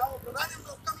ನಾವು ಪ್ರಧಾನಿ ಅಂತ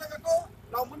ಒಪ್ಕೊಳ್ಲೇಬೇಕು.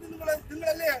 ನಾವು ಮುಂದಿನ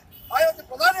ತಿಂಗಳಲ್ಲಿ ಮಾಯಾವತಿ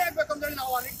ಪ್ರಧಾನಿ ಆಗ್ಬೇಕು ಅಂತ ಹೇಳಿ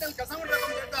ನಾವು ಆ ನಿಟ್ಟಿನಲ್ಲಿ ಕೆಲಸ ಮಾಡಬೇಕು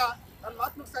ಅಂತ ಹೇಳ್ತಾ ನಾನು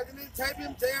ಮಾತು ಮುಗಿಸ್ತಾ ಇದ್ದೀನಿ. ಜೈ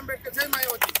ಭೀಮ್, ಜೈ ಅಂಬೇಡ್ಕರ್, ಜೈ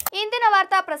ಮಾಯಾವತಿ. ಇಂದಿನ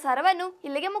ವಾರ್ತಾ ಪ್ರಸಾರವನ್ನು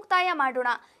ಇಲ್ಲಿಗೆ ಮುಕ್ತಾಯ ಮಾಡೋಣ.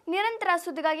 ನಿರಂತರ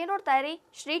ಸುದ್ದಿಗಾಗಿ ನೋಡ್ತಾ ಇರಿ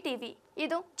ಶ್ರೀ ಟಿವಿ.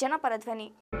 ಇದು ಜನಪರ ಧ್ವನಿ.